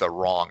but they use the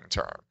wrong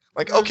term.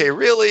 Like, okay,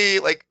 really?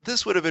 Like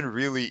this would have been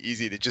really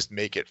easy to just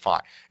make it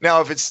fine. Now,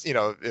 if it's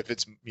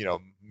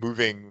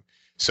moving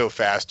so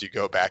fast you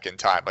go back in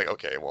time, like,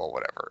 okay, well,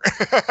 whatever.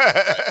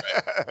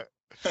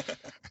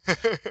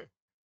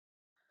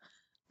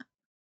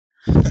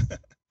 Right.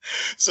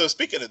 So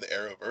speaking of the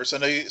Arrowverse, I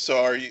know you.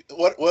 So are you?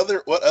 What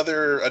other?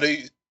 I know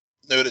you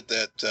noted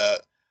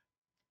that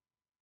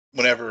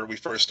whenever we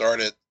first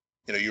started,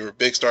 you were a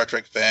big Star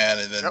Trek fan,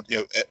 and then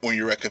Yep. When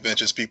you were at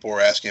conventions, people were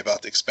asking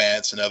about The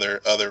Expanse and other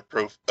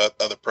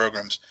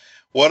programs.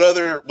 What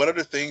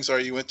other things are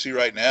you into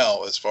right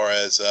now as far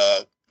as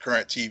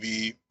current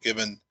TV?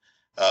 Given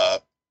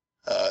that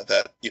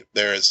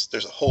there's a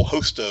whole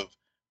host of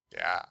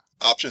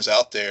options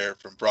out there,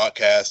 from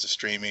broadcast to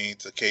streaming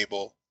to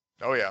cable.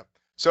 Oh yeah.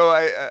 So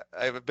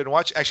I've been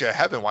watching. Actually, I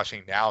have been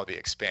watching now The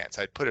Expanse.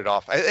 I'd put it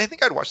off. I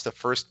think I'd watched the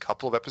first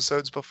couple of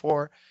episodes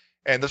before.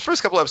 And the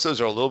first couple episodes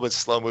are a little bit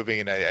slow moving,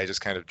 and I just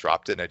kind of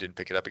dropped it and I didn't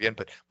pick it up again.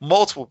 But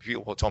multiple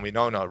people told me,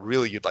 no,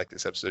 really, you'd like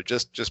this episode.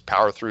 Just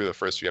power through the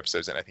first few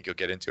episodes, and I think you'll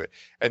get into it.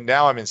 And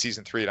now I'm in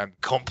season 3, and I'm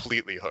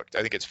completely hooked.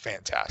 I think it's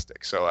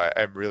fantastic. So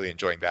I'm really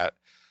enjoying that.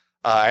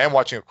 I am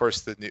watching, of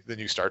course, the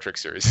new Star Trek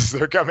series as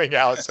they're coming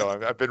out. So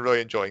I've been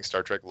really enjoying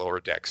Star Trek Lower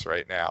Decks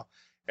right now.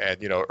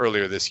 And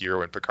earlier this year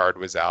when Picard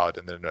was out,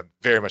 and then I'm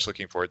very much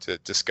looking forward to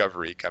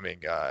Discovery coming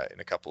in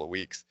a couple of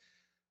weeks.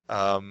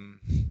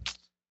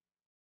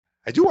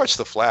 I do watch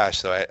The Flash,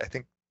 so I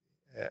think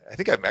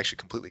I'm actually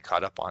completely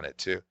caught up on it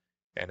too.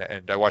 And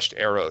I watched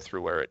Arrow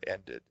through where it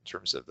ended in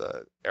terms of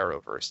the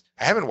Arrowverse.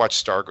 I haven't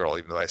watched Stargirl,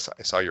 even though I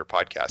saw your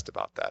podcast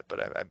about that.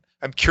 But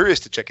I'm curious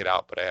to check it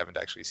out, but I haven't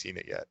actually seen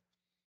it yet.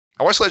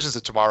 I watched Legends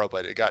of Tomorrow,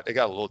 but it got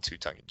a little too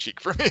tongue in cheek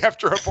for me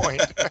after a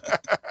point.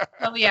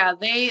 Oh yeah,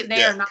 they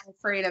are not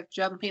afraid of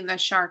jumping the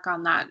shark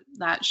on that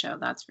show.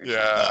 That's for sure.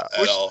 Not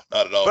at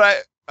all.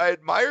 But I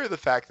admire the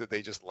fact that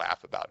they just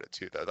laugh about it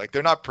too, though. Like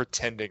they're not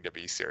pretending to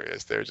be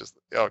serious. They're just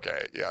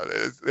okay. Yeah,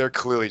 they're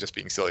clearly just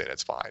being silly, and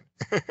it's fine.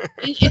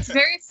 It's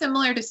very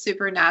similar to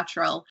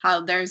Supernatural.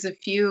 How there's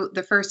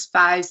the first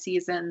 5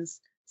 seasons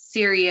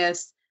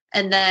serious,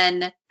 and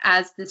then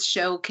as this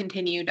show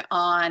continued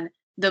on,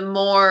 the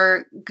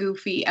more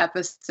goofy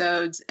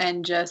episodes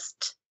and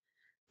just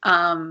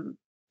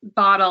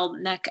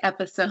bottleneck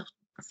episodes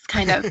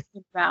kind of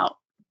about.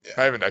 Yeah.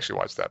 I haven't actually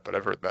watched that, but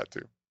I've heard that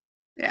too.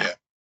 Yeah.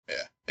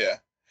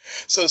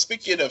 So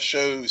speaking of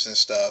shows and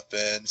stuff,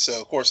 and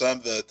so of course I'm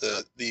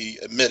the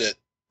admitted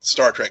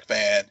Star Trek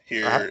fan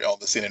here on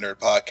the Cine Nerd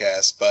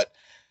podcast, but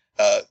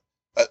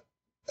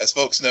as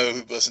folks know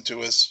who've listened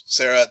to us,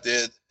 Sarah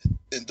did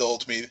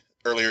indulge me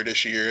earlier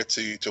this year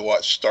to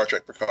watch Star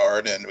Trek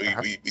Picard, and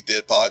we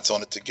did pods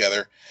on it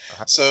together.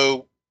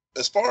 So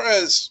as far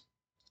as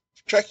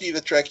Trekkie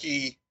the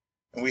Trekkie,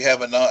 and we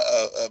have a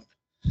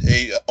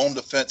on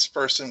the fence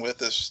person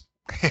with us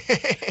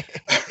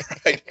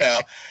right now.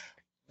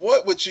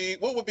 What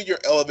would be your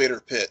elevator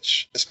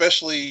pitch,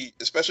 especially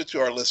to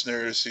our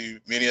listeners who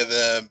many of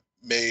them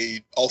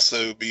may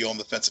also be on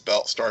the fence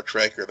about Star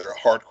Trek, or they're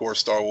hardcore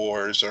Star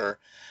Wars, or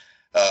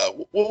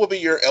what would be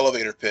your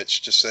elevator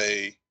pitch to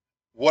say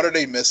what are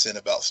they missing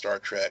about Star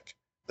Trek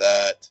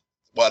that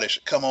why they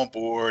should come on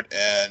board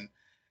and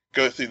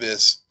go through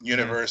this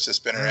universe that's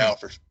been around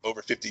for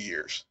over 50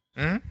 years?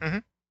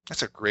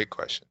 That's a great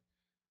question.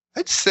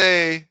 I'd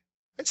say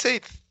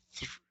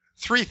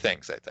three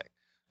things, I think.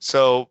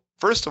 So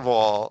first of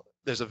all,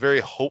 there's a very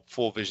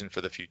hopeful vision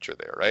for the future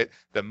there, right?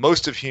 That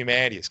most of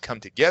humanity has come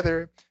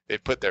together.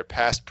 They've put their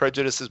past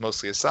prejudices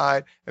mostly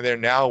aside, and they're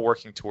now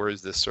working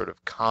towards this sort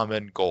of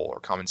common goal or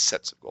common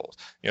sets of goals.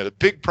 The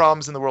big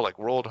problems in the world, like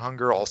world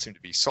hunger, all seem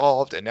to be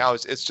solved, and now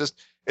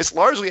it's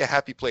largely a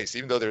happy place,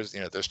 even though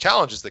there's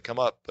challenges that come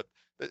up, but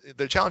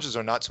the challenges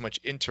are not so much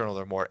internal,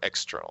 they're more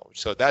external.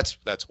 So that's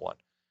one.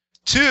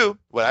 Two,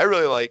 what I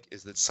really like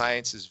is that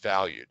science is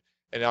valued.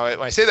 And now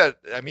when I say that,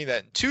 I mean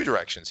that in two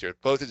directions here.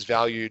 Both it's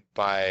valued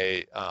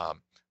by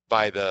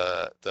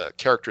the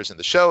characters in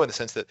the show, in the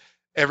sense that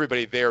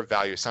everybody there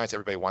values science.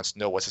 Everybody wants to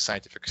know what's the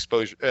scientific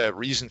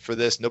reason for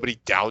this. Nobody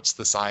doubts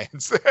the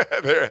science.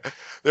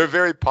 They're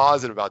very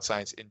positive about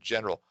science in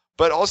general.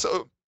 But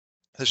also,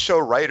 the show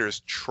writers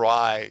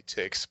try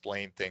to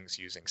explain things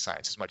using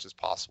science as much as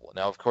possible.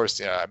 Now, of course,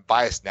 I'm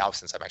biased now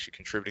since I'm actually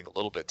contributing a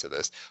little bit to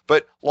this,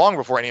 but long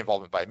before any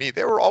involvement by me,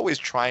 they were always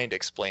trying to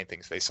explain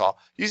things they saw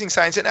using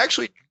science. And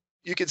actually,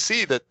 you can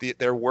see that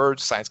there were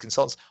science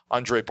consultants.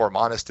 Andre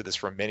Bormanis did this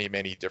for many,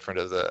 many different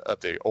of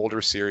the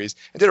older series,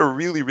 and did a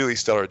really, really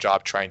stellar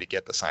job trying to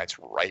get the science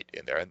right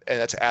in there. And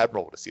that's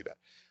admirable to see that.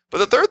 But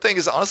the third thing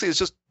is, honestly, it's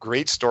just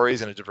great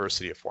stories and a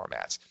diversity of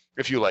formats.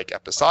 If you like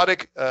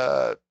episodic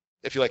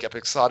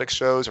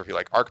shows, or if you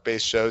like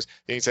arc-based shows,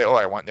 you can say, oh,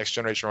 I want Next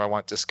Generation, or I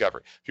want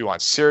Discovery. If you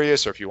want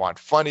serious, or if you want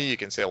funny, you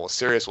can say, well,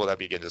 serious, will that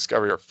be again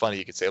Discovery? Or funny,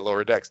 you can say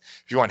Lower Decks.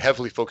 If you want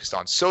heavily focused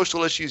on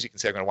social issues, you can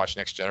say, I'm going to watch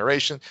Next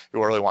Generation. If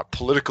you really want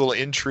political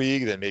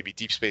intrigue, then maybe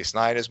Deep Space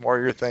Nine is more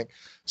your thing.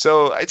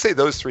 So I'd say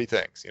those three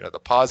things, the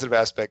positive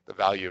aspect, the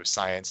value of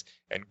science,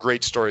 and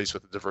great stories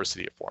with a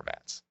diversity of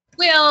formats.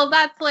 Well,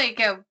 that's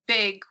like a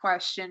big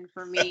question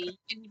for me,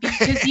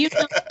 because you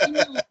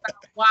know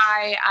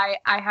why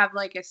I have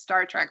like a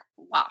Star Trek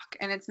block,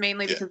 and it's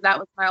mainly because that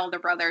was my older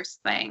brother's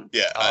thing.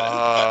 Yeah,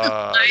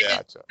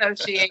 I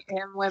associate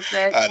him with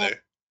it. I know.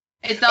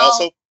 It's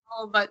all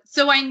but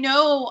so I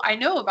know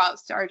about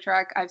Star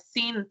Trek. I've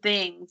seen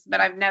things,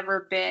 but I've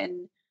never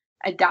been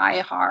a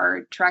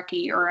diehard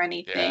Trekkie or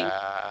anything.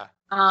 Yeah.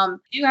 I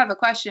do have a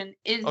question.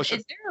 Is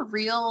there a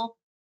real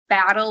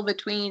battle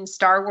between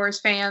Star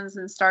Wars fans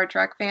and Star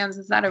Trek fans?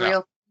 Is that a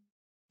real?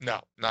 No,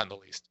 not in the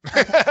least.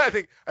 I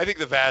think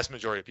the vast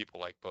majority of people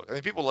like both. I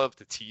think people love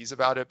to tease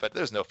about it, but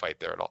there's no fight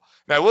there at all.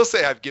 Now, I will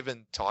say I've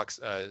given talks.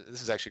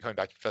 This is actually coming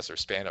back to Professor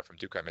Spana from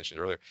Duke, I mentioned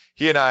earlier.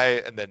 He and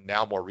I, and then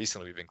now more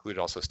recently, we've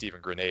included also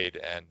Stephen Grenade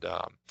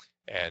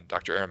and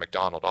Dr. Aaron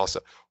McDonald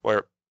also,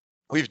 where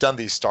we've done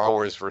these Star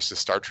Wars versus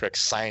Star Trek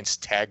science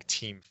tag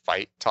team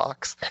fight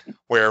talks,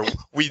 where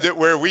we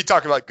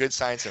talk about good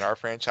science in our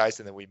franchise,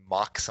 and then we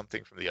mock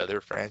something from the other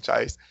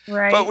franchise.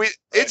 Right. But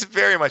it's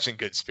very much in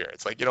good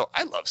spirits. Like,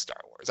 I love Star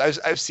Wars.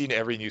 I've seen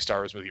every new Star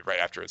Wars movie right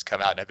after it's come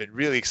out, and I've been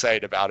really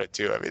excited about it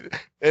too. I mean,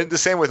 and the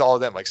same with all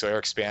of them. Like, so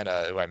Eric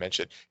Spana, who I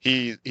mentioned,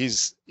 he's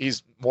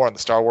more on the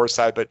Star Wars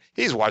side, but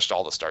he's watched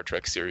all the Star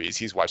Trek series.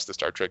 He's watched the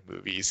Star Trek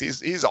movies.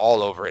 He's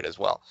all over it as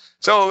well.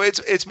 So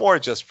it's more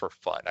just for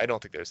fun. I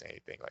don't think there's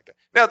anything like that.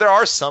 Now, there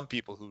are some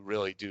people who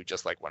really do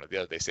just like one or the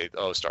other. They say,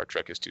 oh, Star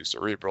Trek is too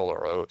cerebral,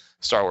 or oh,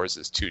 Star Wars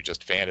is too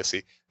just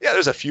fantasy. Yeah,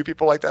 there's a few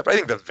people like that, but I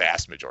think the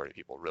vast majority of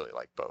people really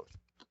like both.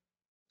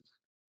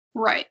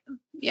 Right.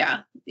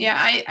 Yeah.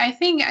 I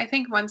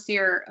think once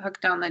you're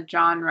hooked on the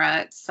genre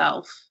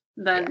itself,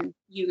 then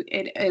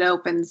it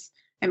opens.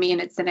 I mean,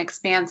 it's an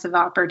expanse of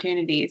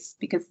opportunities,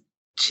 because,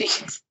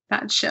 jeez,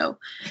 that show.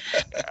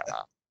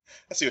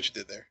 I see what you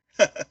did there.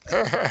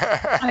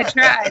 I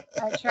tried.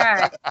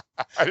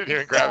 I didn't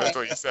even grab it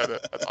until you said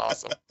it. That's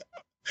awesome.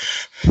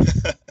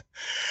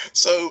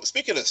 So,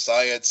 speaking of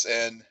science,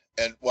 and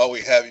while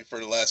we have you for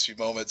the last few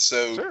moments,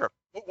 so sure.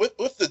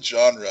 with the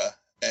genre,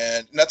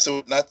 and not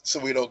so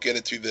we don't get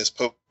into this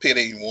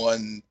pitting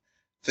one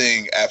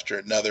thing after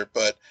another,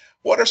 but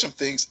what are some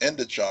things in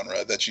the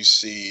genre that you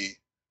see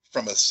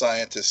from a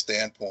scientist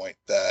standpoint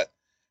that,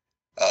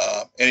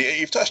 and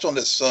you've touched on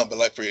this some, but I'd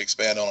like for you to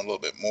expand on a little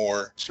bit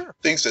more. Sure.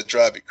 Things that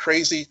drive you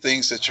crazy,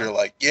 things that you're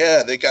like,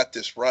 yeah, they got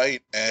this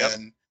right,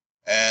 and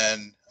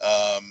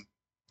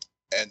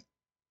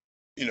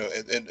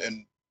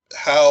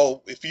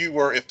how,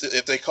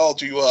 if they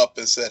called you up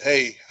and said,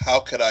 hey, how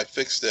could I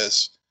fix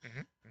this?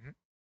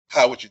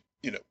 How would you,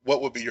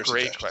 what would be your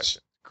Great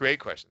suggestions?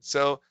 Question.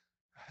 So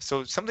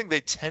so something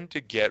they tend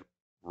to get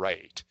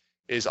right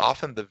is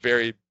often the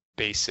very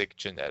basic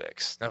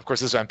genetics. Now, of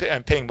course, I'm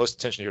paying most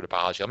attention here to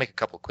biology. I'll make a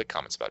couple of quick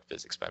comments about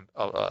physics,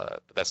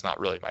 but that's not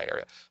really my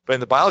area. But in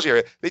the biology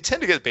area, they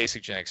tend to get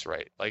basic genetics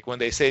right. Like when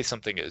they say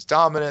something is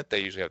dominant,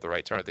 they usually have the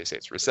right term. If they say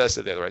it's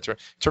recessive, they have the right term.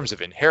 In terms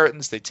of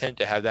inheritance, they tend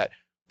to have that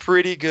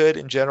pretty good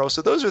in general.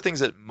 So those are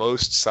things that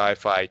most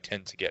sci-fi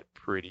tend to get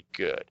pretty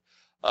good.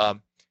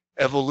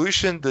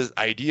 Evolution, the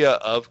idea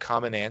of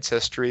common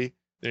ancestry,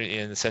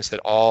 in the sense that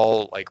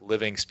all like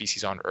living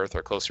species on Earth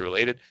are closely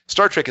related.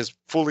 Star Trek has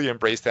fully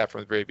embraced that from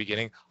the very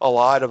beginning. A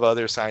lot of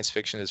other science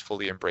fiction has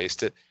fully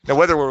embraced it. Now,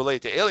 whether we're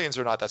related to aliens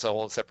or not, that's a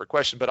whole separate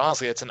question. But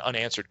honestly, it's an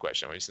unanswered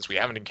question. I mean, since we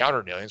haven't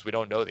encountered aliens, we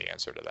don't know the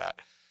answer to that.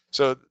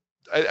 So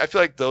I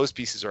feel like those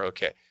pieces are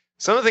okay.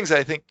 Some of the things that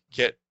I think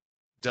get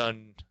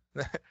done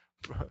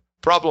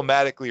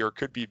problematically or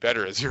could be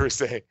better, as you were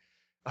saying,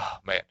 oh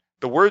man,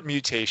 the word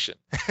mutation.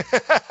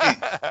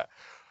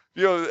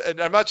 You know, and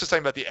I'm not just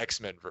talking about the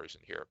X-Men version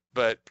here,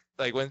 but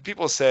like when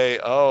people say,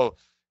 oh,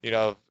 you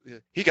know,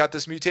 he got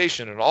this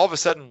mutation and all of a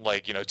sudden,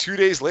 like, you know, 2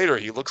 days later,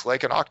 he looks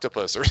like an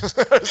octopus or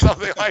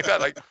something like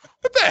that. Like,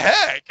 what the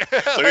heck?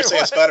 So you're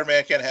saying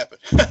Spider-Man can't happen?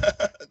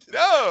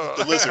 No.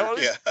 The lizard,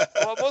 yeah.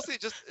 Well, mostly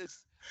just,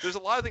 there's a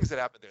lot of things that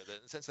happen there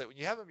in the sense that when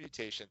you have a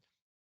mutation,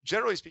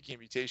 generally speaking, a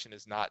mutation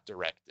is not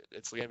directed.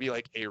 It's going to be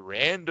like a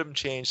random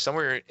change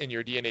somewhere in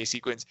your DNA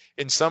sequence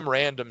in some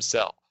random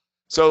cell.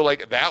 So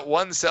like that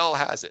one cell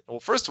has it.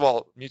 Well, first of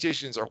all,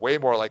 mutations are way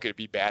more likely to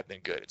be bad than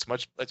good. It's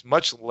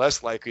much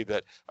less likely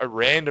that a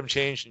random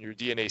change in your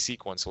DNA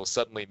sequence will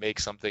suddenly make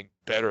something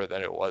better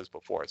than it was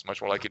before. It's much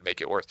more likely to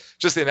make it worse.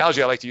 Just the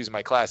analogy I like to use in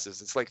my class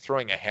is it's like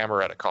throwing a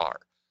hammer at a car.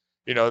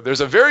 You know,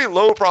 there's a very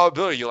low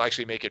probability you'll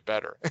actually make it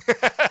better,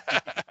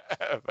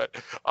 but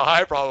a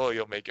high probability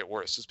you'll make it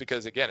worse just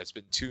because, again, it's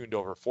been tuned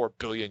over 4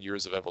 billion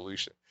years of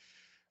evolution.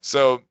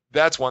 So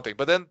that's one thing.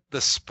 But then the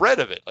spread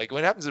of it, like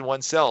when it happens in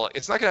one cell,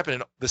 it's not going to happen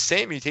in the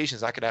same mutation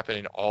is not going to happen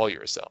in all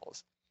your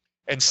cells.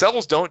 And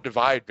cells don't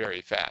divide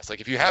very fast.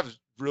 Like if you have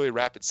really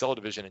rapid cell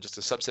division in just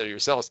a subset of your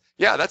cells,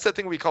 yeah, that's that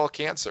thing we call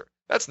cancer.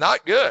 That's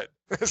not good.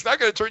 It's not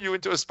going to turn you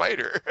into a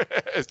spider.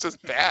 It's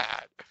just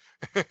bad.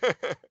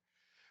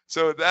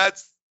 So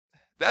that's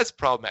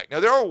problematic. Now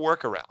there are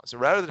workarounds.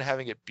 And rather than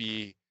having it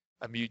be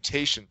a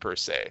mutation per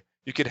se,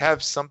 you could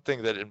have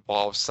something that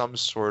involves some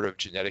sort of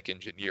genetic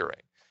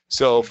engineering.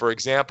 So, for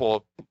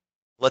example,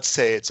 let's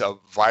say it's a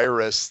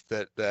virus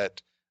that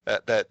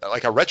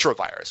like a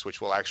retrovirus, which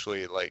will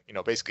actually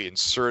basically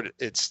insert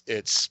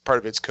its part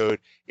of its code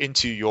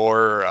into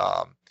your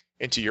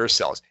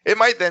cells. It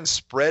might then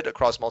spread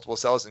across multiple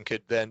cells and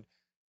could then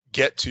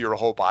get to your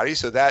whole body.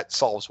 So that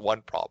solves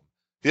one problem.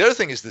 The other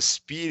thing is the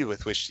speed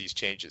with which these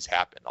changes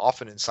happen.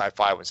 Often in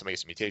sci-fi, when somebody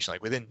gets a mutation,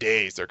 like within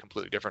days, they're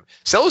completely different.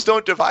 Cells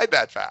don't divide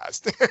that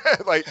fast.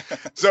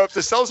 So if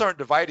the cells aren't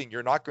dividing,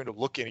 you're not going to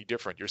look any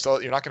different. You're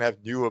not going to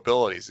have new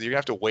abilities. You're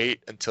going to have to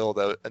wait until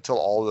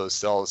all of those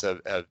cells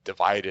have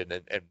divided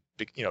and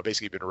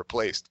basically been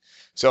replaced.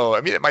 So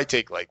I mean, it might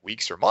take like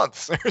weeks or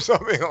months or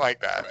something like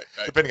that,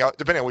 right. Depending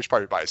on which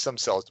part of your body. Some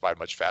cells divide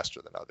much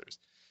faster than others.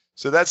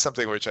 So that's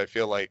something which I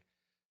feel like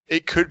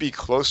it could be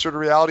closer to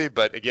reality,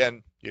 but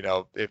again,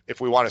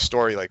 if we want a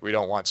story, like we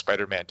don't want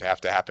Spider-Man to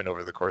have to happen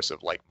over the course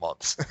of like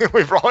months.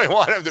 We probably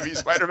want him to be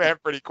Spider-Man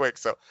pretty quick.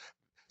 So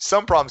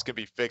some problems can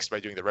be fixed by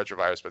doing the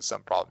retrovirus, but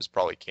some problems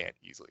probably can't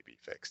easily be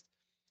fixed.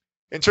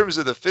 In terms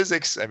of the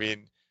physics, I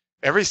mean,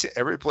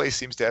 every place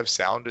seems to have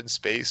sound in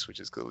space, which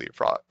is clearly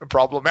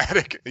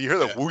problematic. You hear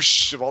the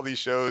whoosh of all these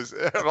shows,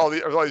 of all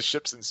these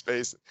ships in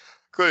space.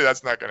 Clearly,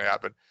 that's not going to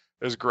happen.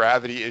 There's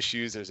gravity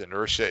issues, there's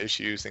inertia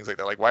issues, things like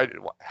that. Like,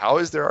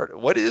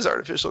 what is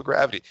artificial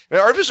gravity? I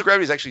mean, artificial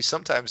gravity is actually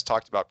sometimes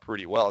talked about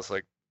pretty well. It's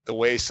like the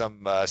way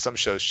some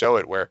shows show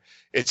it, where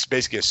it's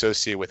basically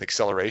associated with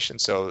acceleration.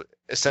 So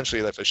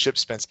essentially, if a ship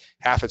spends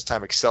half its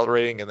time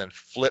accelerating and then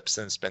flips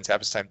and spends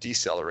half its time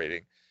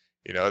decelerating,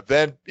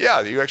 then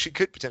yeah, you actually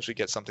could potentially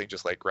get something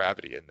just like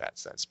gravity in that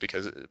sense,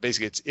 because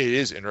basically it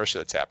is inertia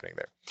that's happening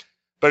there.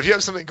 But if you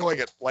have something going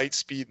at light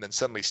speed and then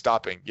suddenly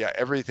stopping, yeah,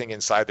 everything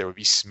inside there would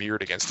be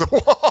smeared against the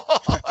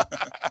wall.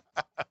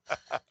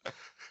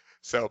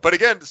 So, but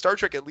again, Star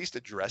Trek at least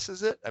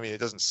addresses it. I mean, it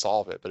doesn't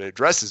solve it, but it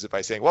addresses it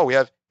by saying, well, we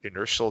have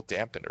inertial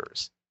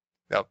dampeners.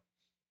 Now,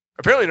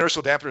 apparently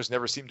inertial dampeners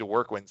never seem to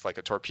work when it's like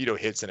a torpedo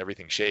hits and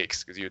everything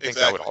shakes, because you would think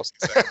that would also...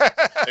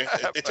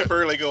 They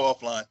temporarily go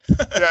offline.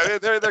 Yeah,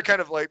 they're kind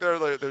of like,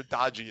 they're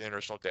dodgy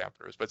inertial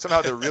dampeners, but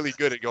somehow they're really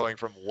good at going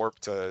from warp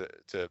to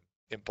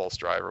impulse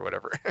drive or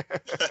whatever.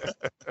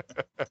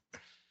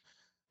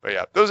 But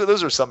yeah,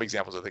 those are some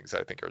examples of things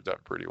that I think are done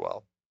pretty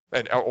well,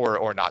 and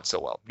or not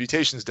so well.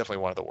 Mutation is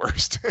definitely one of the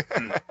worst.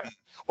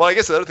 Well, I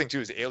guess the other thing too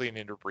is alien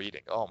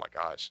interbreeding. Oh my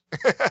gosh.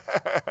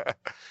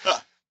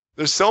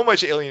 There's so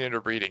much alien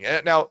interbreeding.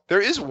 And now there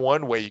is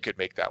one way you could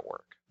make that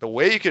work. The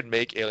way you could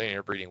make alien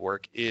interbreeding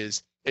work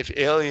is if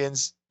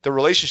the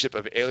relationship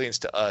of aliens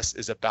to us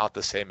is about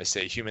the same as,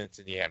 say, humans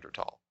to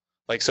Neanderthal.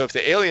 Like, so if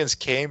the aliens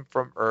came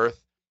from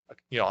Earth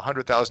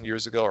 100,000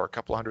 years ago or a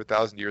couple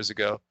 100,000 years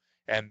ago,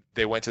 and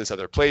they went to this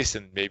other place,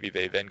 and maybe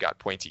they then got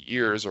pointy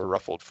ears or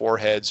ruffled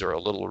foreheads or a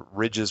little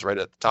ridges right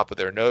at the top of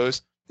their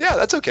nose. Yeah,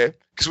 that's okay,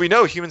 because we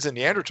know humans and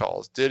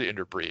Neanderthals did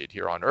interbreed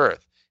here on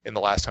Earth in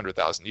the last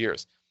 100,000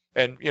 years.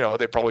 And,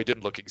 they probably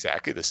didn't look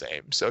exactly the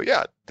same. So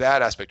yeah,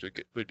 that aspect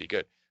would be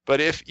good. But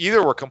if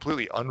either we're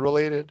completely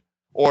unrelated,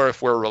 or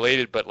if we're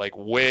related but like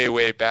way,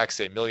 way back,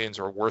 say millions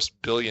or worse,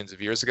 billions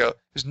of years ago,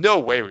 there's no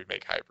way we'd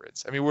make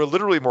hybrids. I mean, we're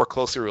literally more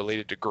closely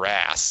related to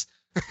grass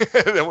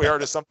than we are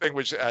to something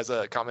which has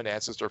a common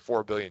ancestor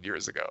 4 billion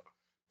years ago.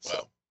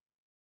 Wow.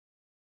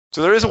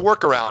 So there is a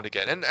workaround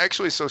again. And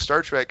actually, so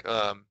Star Trek,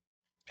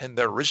 in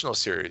the original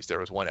series, there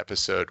was one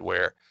episode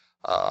where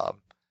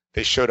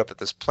they showed up at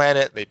this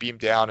planet, they beamed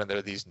down, and there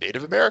are these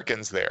Native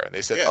Americans there. And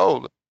they said,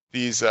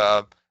 these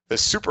the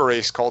super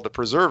race called the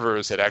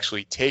Preservers had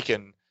actually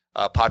taken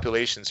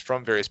populations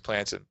from various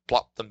planets and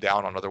plopped them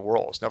down on other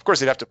worlds. Now, of course,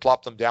 they'd have to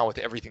plop them down with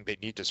everything they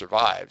need to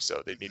survive.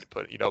 So they need to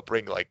put,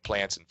 bring like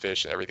plants and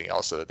fish and everything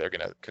else so that they're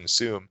going to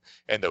consume,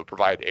 and they'll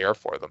provide air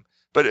for them.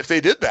 But if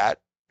they did that,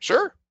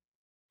 sure,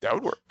 that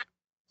would work.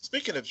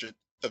 Speaking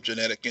of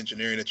genetic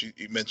engineering that you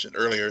mentioned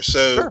earlier,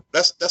 so Sure.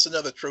 that's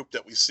another trope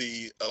that we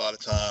see a lot of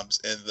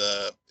times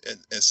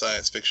in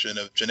science fiction,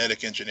 of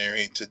genetic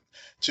engineering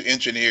to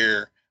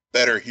engineer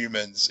better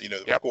humans.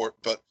 Yep.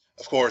 But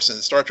of course, in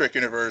the Star Trek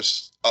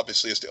universe,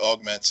 obviously it's the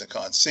augments and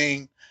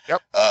Consing.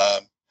 Yep.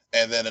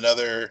 And then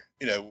another,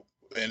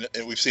 and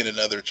we've seen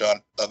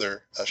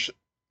other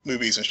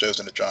movies and shows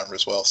in the genre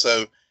as well.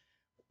 So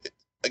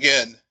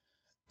again,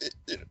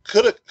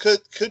 could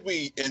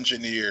we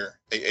engineer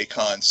a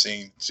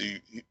Consing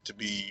to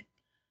be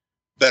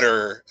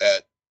better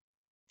at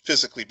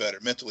physically better,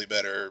 mentally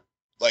better,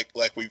 like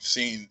we've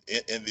seen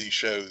in these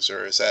shows,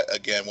 or is that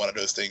again one of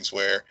those things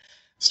where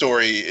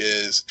story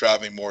is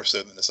driving more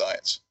so than the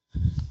science?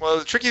 Well,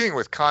 the tricky thing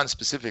with Khan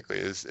specifically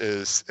is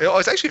it's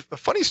actually a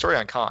funny story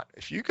on Khan.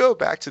 If you go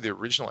back to the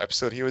original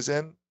episode he was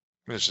in,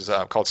 which is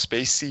called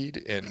Space Seed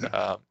in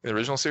the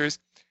original series,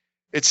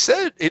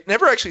 it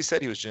never actually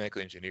said he was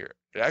genetically engineered.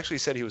 It actually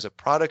said he was a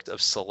product of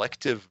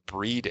selective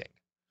breeding,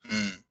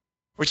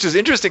 which is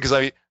interesting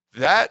because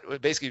that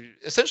would basically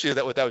essentially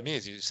what that would mean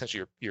is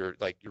you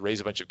raise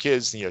a bunch of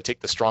kids, and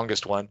take the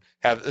strongest one,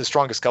 have the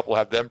strongest couple,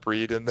 have them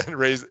breed, and then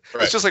raise.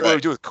 Right, it's just like what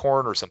we do with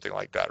corn or something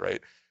like that, right?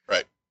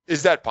 Right.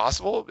 Is that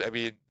possible? I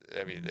mean,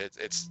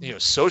 it's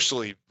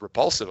socially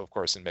repulsive, of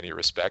course, in many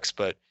respects,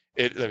 but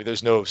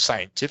there's no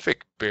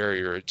scientific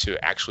barrier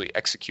to actually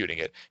executing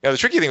it. Now, the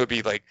tricky thing would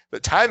be like the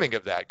timing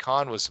of that.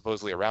 Khan was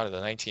supposedly around in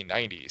the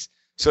 1990s.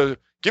 So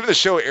given the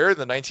show aired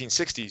in the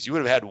 1960s, you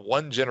would have had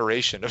one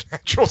generation of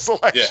natural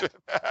selection.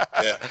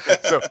 Yeah.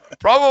 So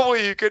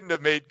probably you couldn't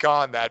have made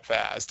Khan that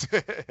fast.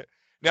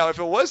 Now, if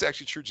it was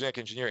actually true genetic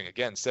engineering,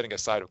 again, setting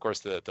aside, of course,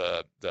 the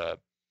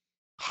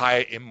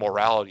high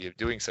immorality of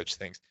doing such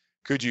things,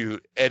 could you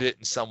edit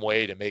in some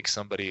way to make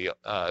somebody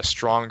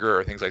stronger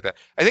or things like that?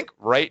 I think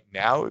right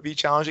now it would be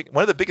challenging.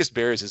 One of the biggest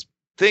barriers is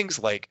things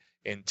like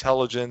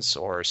intelligence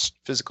or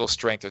physical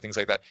strength or things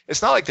like that.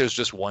 It's not like there's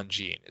just one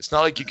gene. It's not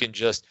like you can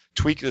just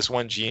tweak this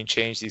one gene,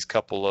 change these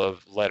couple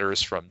of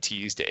letters from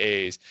T's to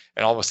A's,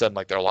 and all of a sudden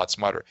like they're a lot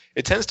smarter.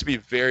 It tends to be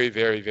very,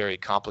 very, very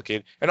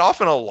complicated, and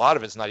often a lot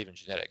of it's not even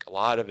genetic. A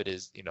lot of it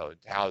is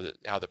how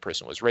the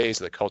person was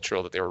raised, the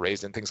cultural that they were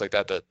raised in, things like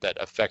that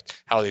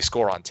affect how they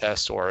score on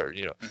tests, or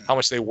how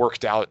much they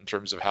worked out in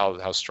terms of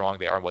how strong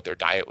they are and what their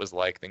diet was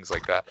like, things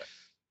like that.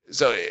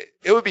 So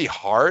it would be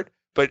hard.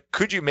 But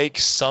could you make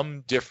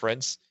some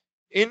difference?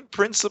 In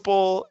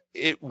principle,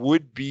 it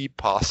would be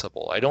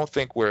possible. I don't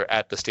think we're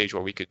at the stage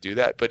where we could do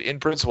that. But in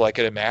principle, I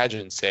could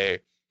imagine,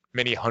 say,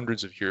 many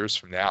hundreds of years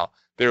from now,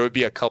 there would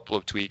be a couple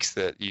of tweaks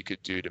that you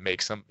could do to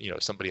make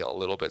somebody a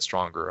little bit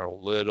stronger, or a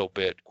little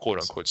bit, quote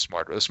unquote,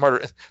 smarter.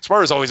 Smarter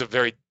is always a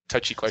very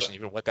touchy question,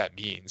 even what that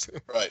means.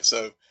 Right.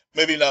 So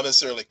maybe not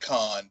necessarily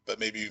Khan, but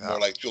maybe more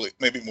like Julian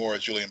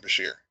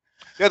Bashir.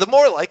 Yeah, the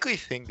more likely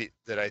thing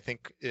that I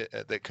think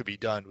that could be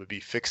done would be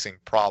fixing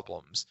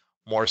problems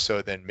more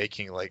so than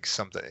making like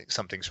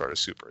something sort of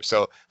super.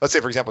 So let's say,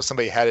 for example,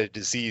 somebody had a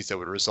disease that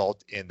would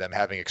result in them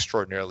having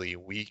extraordinarily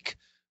weak,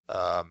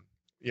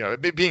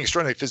 being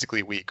extraordinarily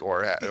physically weak,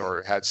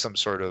 or had some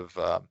sort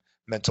of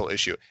mental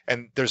issue,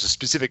 and there's a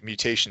specific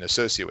mutation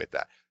associated with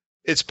that.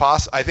 It's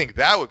possible. I think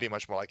that would be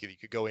much more likely that you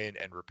could go in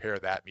and repair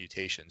that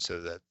mutation,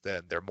 so that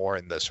then they're more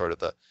in the sort of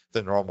the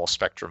normal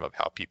spectrum of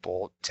how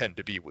people tend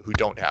to be who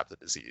don't have the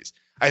disease.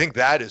 I think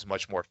that is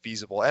much more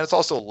feasible, and it's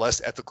also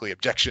less ethically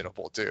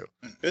objectionable too.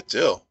 Good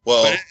deal.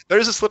 Well,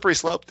 there's a slippery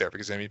slope there,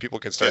 because people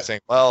can start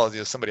saying, well,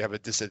 does somebody have a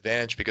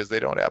disadvantage because they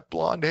don't have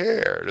blonde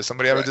hair? Does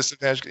somebody have a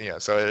disadvantage?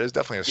 So it is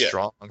definitely a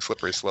strong,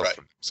 slippery slope. Right.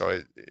 So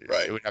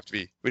it would have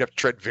to we'd have to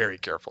tread very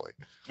carefully.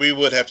 We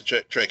would have to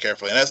tread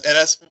carefully, and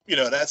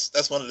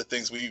that's one of the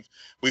things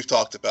we've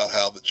talked about,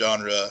 how the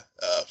genre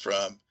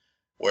from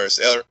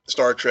whereas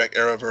Star Trek,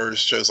 Arrowverse,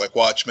 shows like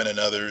Watchmen and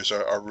others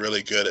are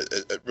really good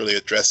at really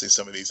addressing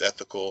some of these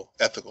ethical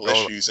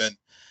issues. And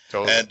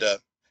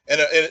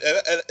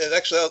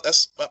actually,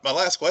 that's my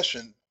last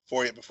question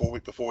for you before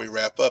we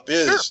wrap up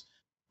is,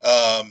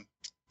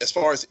 as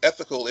far as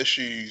ethical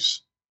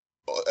issues,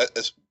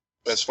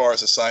 as far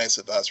as a science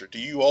advisor, do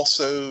you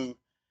also,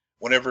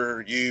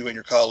 whenever you and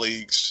your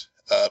colleagues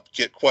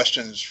get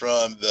questions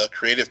from the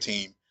creative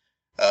team,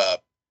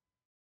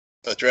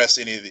 address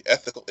any of the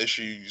ethical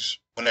issues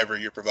whenever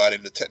you're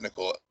providing the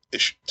technical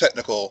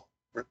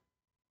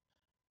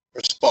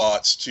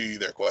response to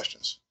their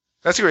questions?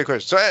 That's a great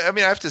question. So, I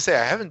mean, I have to say,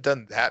 I haven't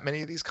done that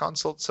many of these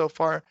consults so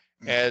far,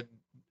 and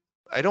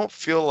I don't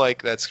feel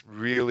like that's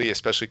really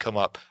especially come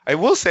up. I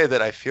will say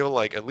that I feel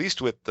like, at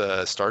least with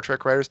the Star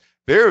Trek writers,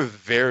 they're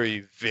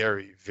very,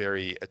 very,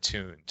 very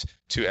attuned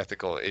to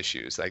ethical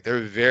issues. Like,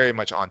 they're very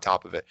much on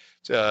top of it.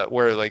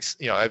 Where, like,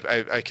 you know,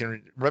 I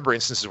can remember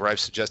instances where I've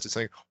suggested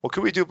something, well,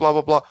 could we do blah,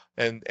 blah, blah?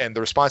 And the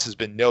response has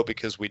been no,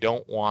 because we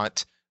don't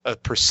want a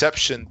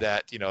perception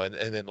that, you know, and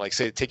then, like,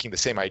 say, taking the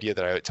same idea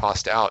that I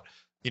tossed out,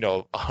 you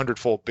know,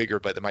 100-fold bigger,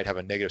 but that might have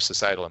a negative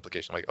societal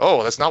implication. Like,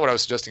 oh, that's not what I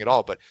was suggesting at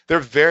all. But they're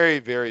very,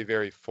 very,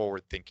 very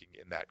forward thinking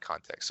in that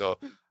context. So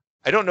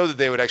I don't know that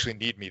they would actually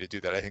need me to do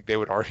that. I think they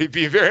would already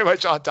be very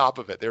much on top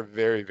of it. They're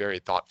very, very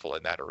thoughtful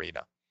in that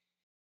arena.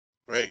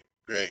 Great.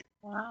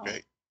 Wow.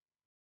 Great.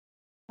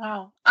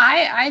 Wow.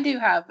 I do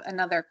have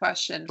another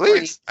question.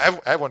 Please. For you.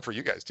 I have one for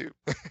you guys too.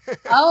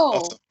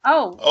 Awesome.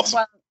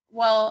 Awesome.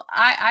 Well,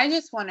 I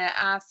just want to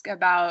ask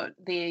about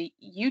the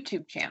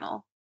YouTube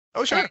channel.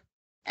 Oh, sure.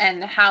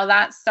 And how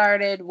that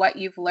started, what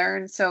you've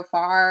learned so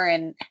far,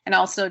 and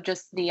also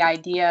just the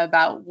idea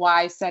about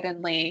why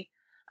suddenly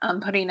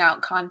putting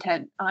out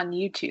content on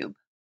YouTube.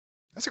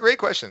 That's a great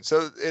question.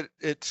 So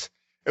it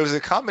was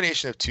a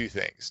combination of two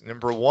things.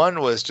 Number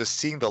one was just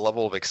seeing the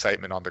level of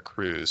excitement on the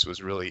cruise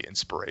was really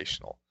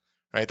inspirational,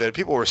 right? That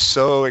people were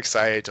so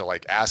excited to,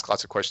 like, ask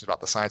lots of questions about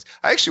the science.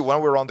 Actually,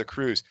 when we were on the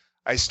cruise,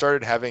 I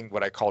started having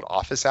what I called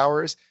office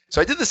hours. So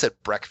I did this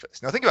at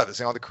breakfast. Now think about this.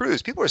 You know, on the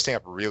cruise, people are staying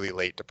up really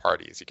late to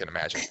party, as you can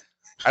imagine.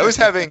 I was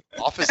having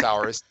office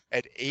hours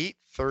at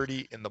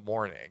 8:30 in the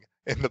morning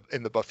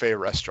in the buffet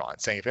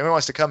restaurant, saying, if anyone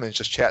wants to come and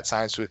just chat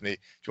science with me, if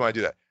you want to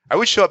do that. I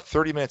would show up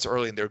 30 minutes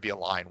early and there would be a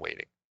line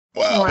waiting.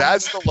 Wow.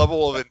 That's the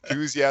level of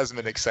enthusiasm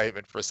and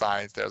excitement for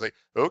science that I was like,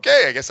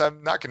 okay, I guess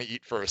I'm not going to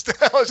eat first.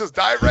 I'll just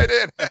dive right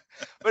in.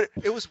 But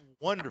it was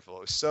wonderful.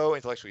 It was so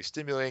intellectually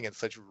stimulating and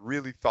such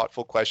really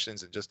thoughtful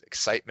questions and just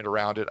excitement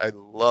around it. I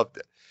loved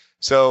it.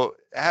 So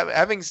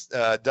having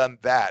done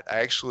that,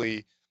 I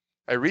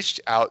reached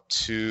out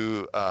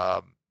to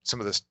some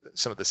of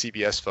the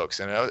CBS folks,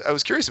 and I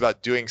was curious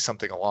about doing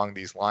something along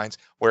these lines,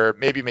 where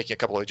maybe making a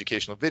couple of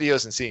educational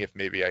videos and seeing if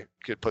maybe I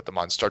could put them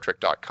on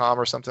StarTrek.com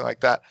or something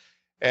like that.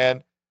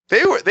 And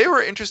they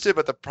were interested,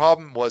 but the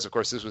problem was, of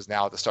course, this was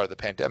now at the start of the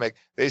pandemic.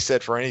 They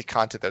said for any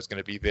content that's going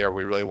to be there,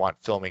 we really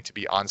want filming to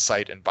be on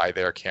site and by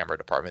their camera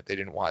department. They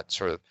didn't want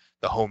sort of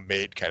the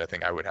homemade kind of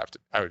thing I would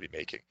be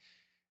making.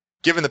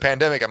 Given the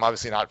pandemic, I'm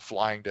obviously not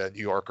flying to New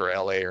York or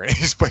LA or any of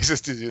these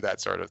places to do that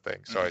sort of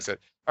thing. So I said,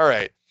 all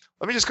right,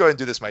 let me just go ahead and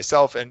do this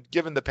myself. And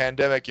given the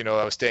pandemic, you know,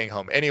 I was staying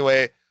home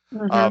anyway.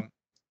 Mm-hmm.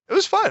 It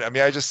was fun. I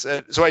mean, I just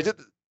so I did.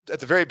 At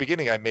the very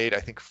beginning, I made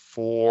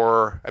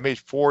four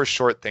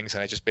short things,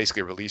 and I just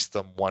basically released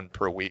them one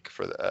per week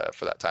for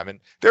that time.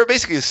 And they were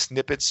basically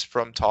snippets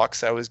from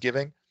talks I was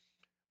giving,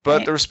 but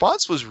Right. the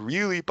response was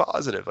really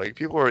positive. Like,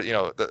 people were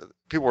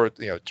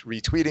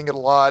retweeting it a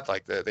lot.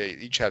 Like, they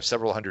each have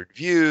several hundred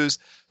views.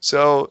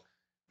 So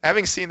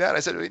having seen that, I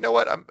said, you know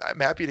what, I'm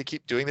happy to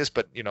keep doing this,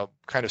 but, you know,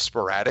 kind of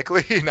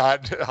sporadically,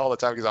 not all the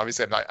time, because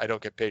obviously I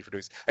don't get paid for doing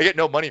this. I get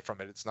no money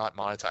from it. It's not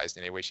monetized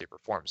in any way, shape, or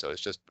form. So it's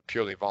just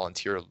purely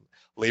volunteer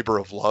labor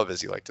of love,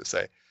 as you like to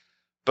say.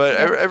 But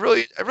Yeah. I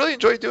really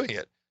enjoy doing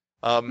it.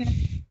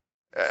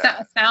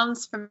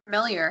 Sounds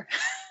familiar.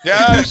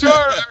 Yeah, I'm sure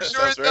Sounds it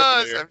very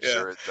does. familiar. I'm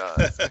sure it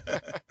does.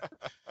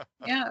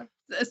 Yeah.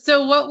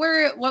 So what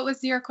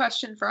was your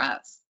question for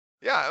us?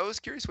 Yeah, I was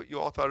curious what you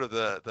all thought of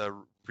the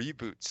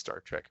reboot Star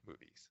Trek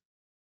movies.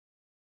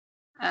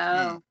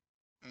 Oh,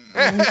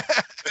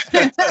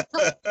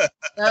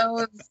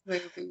 those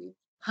movies,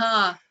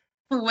 huh?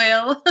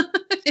 Will.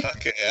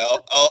 Okay,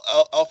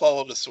 I'll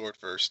follow the sword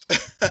first.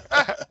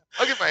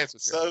 I'll get my answer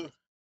too.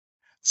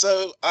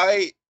 So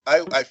I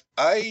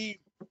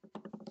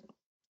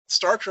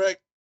Star Trek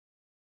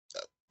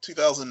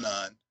 2009,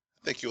 I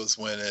think it was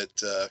when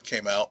it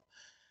came out.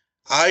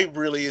 I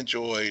really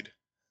enjoyed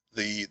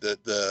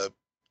the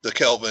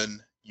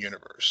Kelvin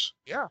universe.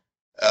 Yeah.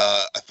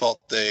 I thought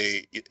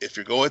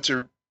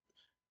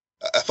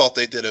I thought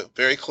they did a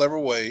very clever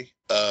way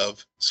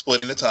of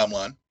splitting the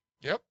timeline.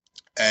 Yep.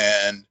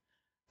 And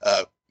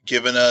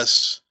giving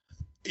us,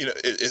 you know,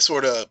 it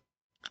sort of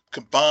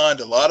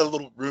combined a lot of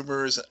little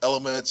rumors and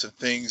elements and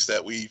things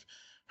that we've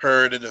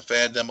heard in the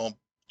fandom on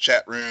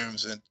chat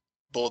rooms and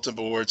bulletin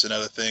boards and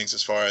other things,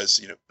 as far as,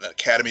 you know, an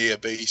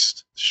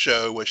Academia-based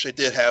show, which they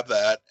did have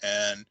that,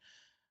 and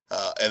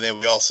then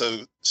we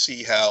also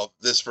see how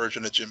this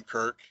version of Jim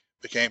Kirk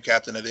became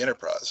captain of the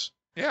Enterprise.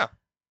 Yeah.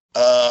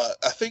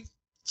 I think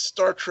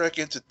Star Trek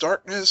Into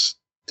Darkness,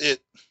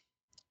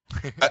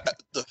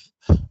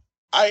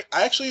 I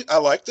actually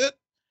liked it.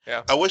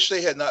 Yeah. I wish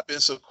they had not been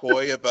so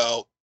coy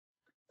about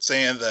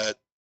saying that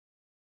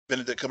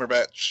Benedict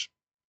Cumberbatch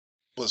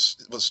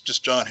was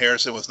just John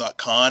Harrison, was not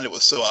Khan. It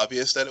was so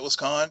obvious that it was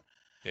Khan,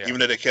 even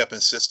though they kept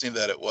insisting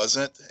that it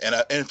wasn't.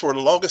 And for the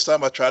longest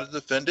time, I tried to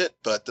defend it,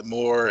 but the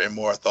more and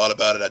more I thought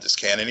about it, I just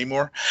can't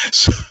anymore.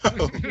 So,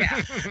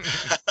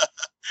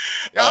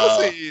 Yeah.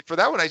 Honestly, for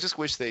that one, I just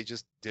wish they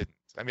just didn't.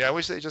 I mean, I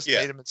wish they just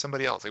made him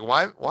somebody else. Like,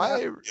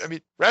 why? I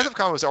mean, Wrath of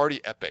Khan was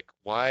already epic.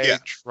 Why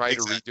try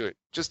to redo it?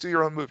 Just do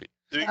your own movie.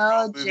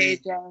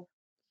 JJ.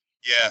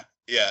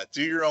 Yeah.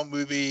 Do your own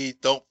movie.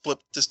 Don't flip.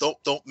 Just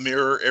don't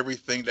mirror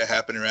everything that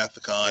happened in Wrath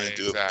of Khan and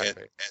do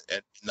it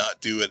and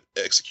not do it,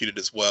 execute it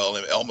as well,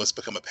 and almost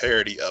become a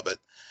parody of it.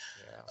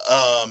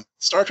 Yeah.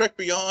 Star Trek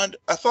Beyond,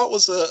 I thought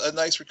was a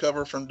nice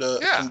recover from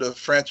the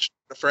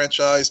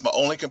franchise.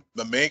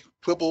 My main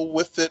quibble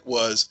with it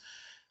was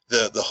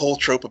the whole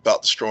trope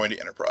about destroying the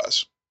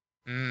Enterprise.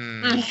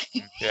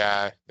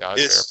 Yeah,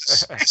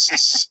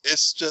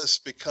 it's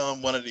just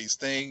become one of these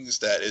things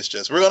that is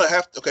just, we're gonna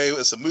have to, okay,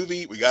 it's a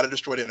movie, we got to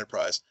destroy the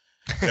Enterprise.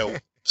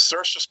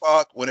 Search for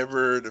Spock,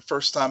 whenever the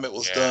first time it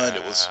was done,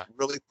 it was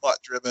really plot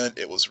driven.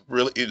 It was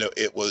really,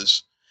 it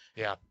was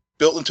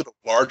built into the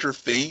larger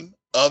theme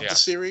of the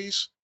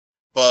series.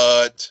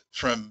 But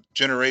from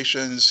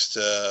Generations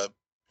to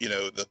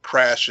the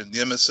Crash and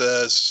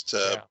Nemesis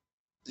to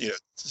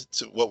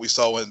to what we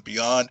saw in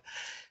Beyond.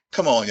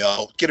 Come on,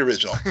 y'all, get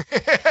original.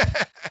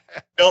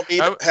 Don't need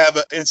to have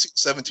an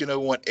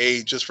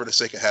NC-1701A just for the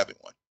sake of having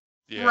one.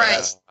 Yeah,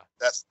 right.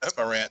 That's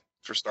my rant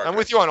for Star Trek. I'm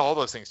with you on all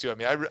those things too. I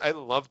mean, I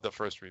loved the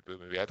first reboot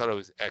movie. I thought it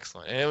was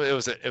excellent, and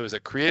it was a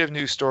creative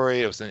new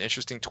story. It was an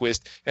interesting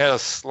twist. It had a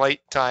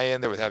slight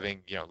tie-in there with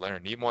having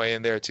Leonard Nimoy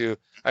in there too.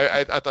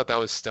 I thought that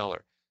was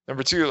stellar.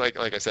 Number two, like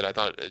I said, I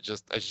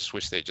just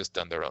wish they'd just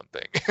done their own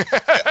thing.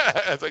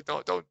 It's like,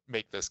 don't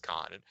make this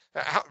Khan. And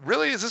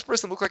really, does this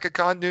person look like a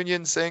Khan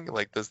Noonien Singh,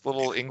 like this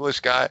little English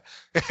guy?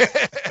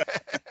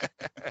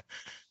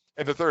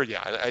 And the third,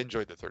 I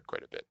enjoyed the third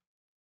quite a bit.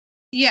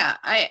 Yeah,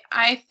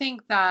 I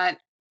think that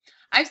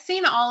I've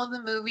seen all of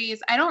the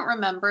movies. I don't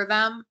remember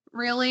them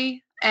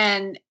really,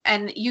 and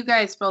you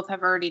guys both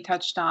have already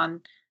touched on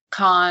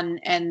Khan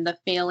and the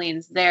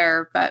failings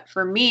there. But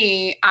for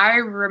me, I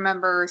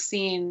remember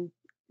seeing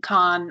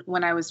Khan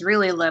when I was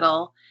really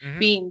little,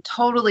 being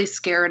totally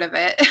scared of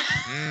it.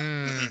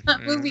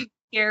 That movie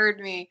scared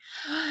me.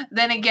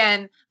 Then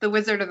again, The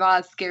Wizard of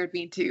Oz scared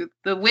me too.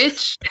 The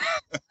Witch,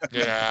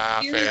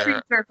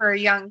 fair for a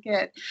young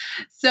kid.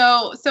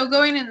 So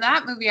going in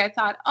that movie, I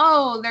thought,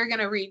 oh, they're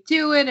gonna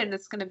redo it and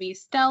it's gonna be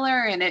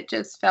stellar, and it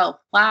just fell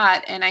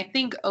flat. And I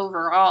think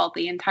overall,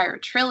 the entire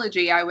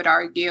trilogy, I would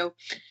argue,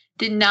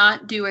 did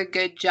not do a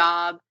good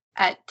job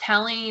at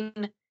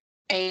telling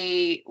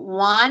a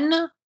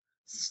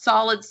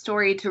solid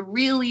story to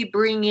really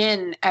bring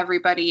in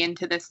everybody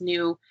into this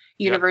new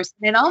universe.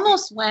 And it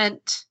almost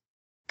went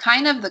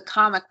kind of the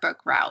comic book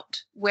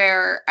route,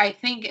 where I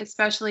think,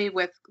 especially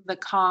with the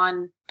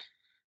Khan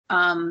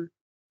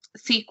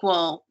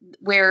sequel,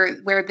 where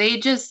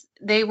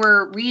they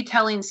were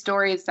retelling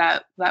stories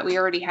that we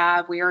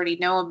already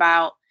know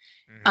about,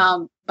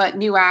 but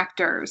new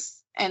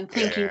actors, and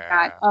thinking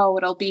that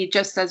it'll be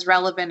just as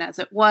relevant as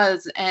it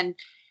was, and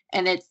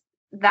it's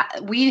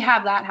that we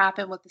have that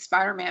happen with the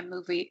Spider-Man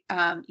movie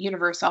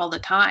universe all the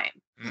time.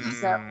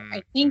 So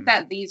I think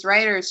that these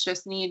writers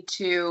just need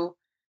to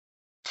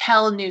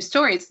tell new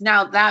stories.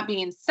 Now, that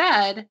being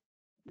said,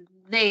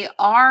 they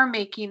are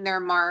making their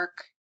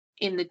mark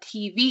in the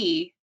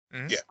TV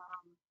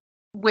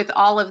with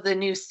all of the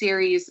new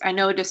series. I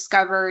know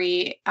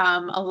Discovery, a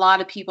lot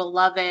of people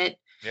love it.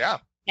 Yeah.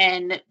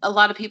 And a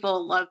lot of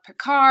people love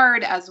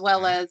Picard, as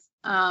well as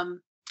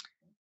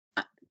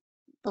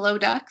Below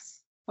Decks.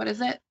 What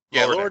is it?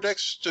 Yeah, Lower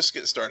Decks just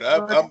getting started.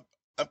 I'm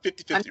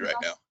 50-50 right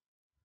now.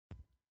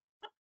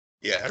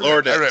 Yeah,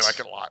 Lower Decks. I really like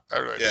it a lot. I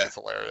really think it's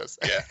hilarious.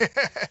 Yeah.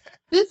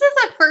 This is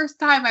the first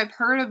time I've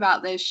heard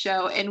about this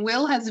show, and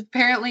Will has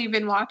apparently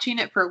been watching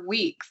it for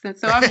weeks, and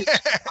so I'm.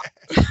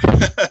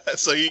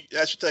 So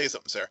I should tell you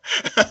something, Sarah.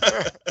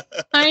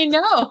 I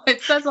know,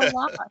 it says a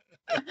lot.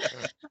 All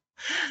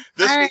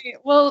right.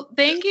 Well,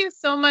 thank you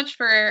so much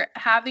for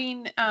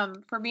being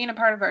a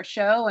part of our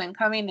show and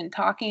coming and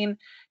talking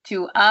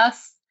to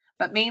us,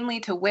 but mainly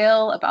to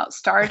Will, about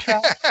Star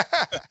Trek.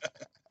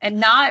 And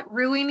not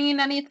ruining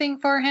anything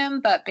for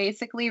him, but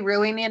basically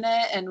ruining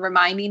it and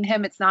reminding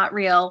him it's not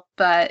real.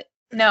 But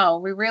no,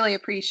 we really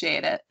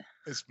appreciate it.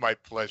 It's my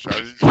pleasure.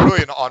 It's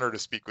really an honor to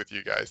speak with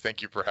you guys.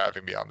 Thank you for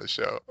having me on the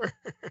show.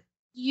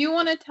 You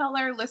want to tell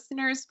our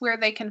listeners where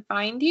they can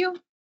find you?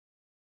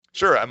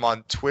 Sure. I'm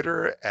on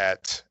Twitter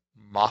at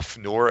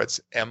Mafnoor. It's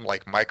M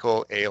like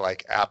Michael, A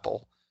like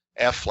Apple,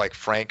 F like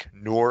Frank,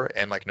 Noor,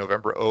 N like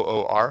November,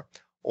 OOR.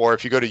 Or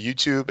if you go to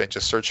YouTube and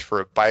just search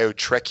for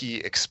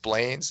Bio-Trekkie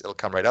Explains, it'll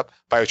come right up.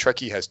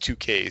 Bio-Trekkie has 2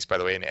 Ks, by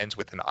the way, and ends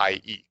with an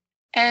IE.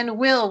 And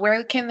Will,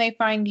 where can they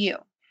find you?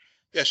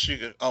 Yes, you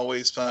can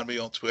always find me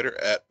on Twitter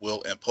at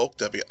Will M Polk,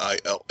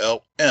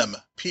 WILLMPOLK.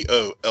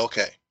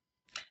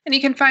 And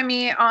you can find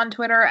me on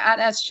Twitter at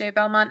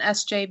SJBelmont,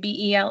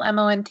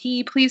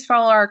 SJBELMONT. Please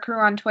follow our crew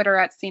on Twitter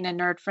at Scene and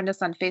Nerd. Friend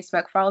us on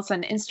Facebook, follow us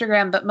on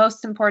Instagram, but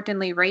most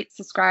importantly, rate,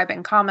 subscribe,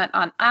 and comment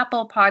on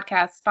Apple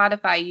Podcasts,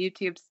 Spotify,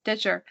 YouTube,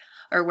 Stitcher,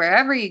 or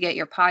wherever you get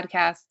your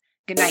podcasts.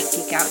 Good night,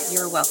 Geek Out.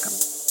 You're welcome.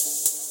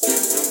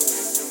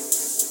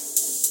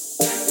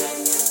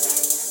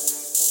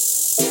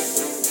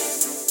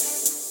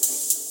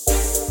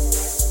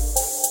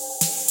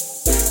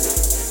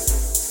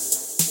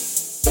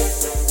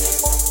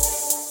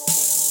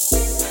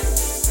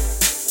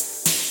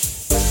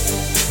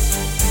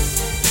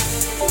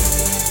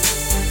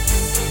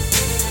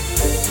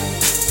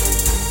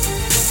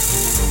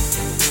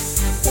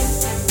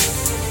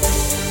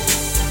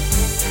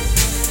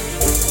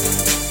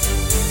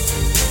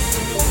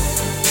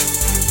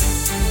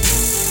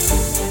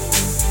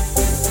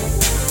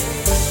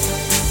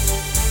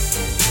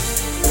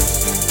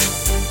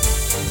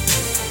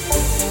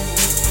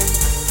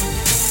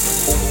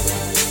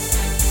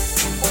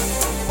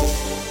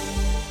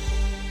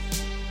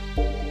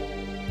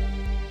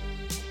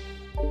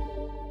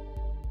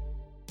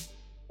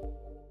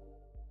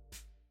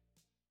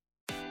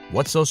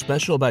 What's so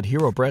special about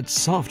Hero Bread's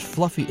soft,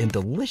 fluffy, and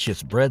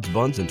delicious breads,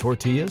 buns, and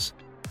tortillas?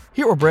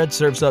 Hero Bread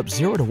serves up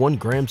 0 to 1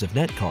 grams of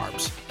net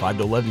carbs, 5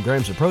 to 11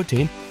 grams of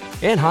protein,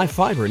 and high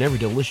fiber in every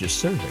delicious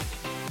serving.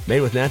 Made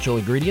with natural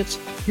ingredients,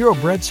 Hero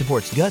Bread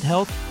supports gut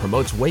health,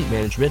 promotes weight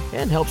management,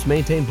 and helps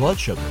maintain blood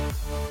sugar.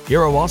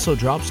 Hero also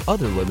drops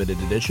other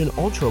limited edition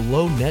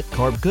ultra-low net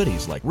carb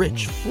goodies like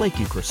rich,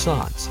 flaky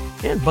croissants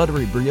and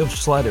buttery brioche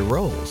slider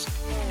rolls.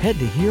 Head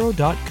to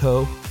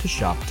hero.co to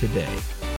shop today.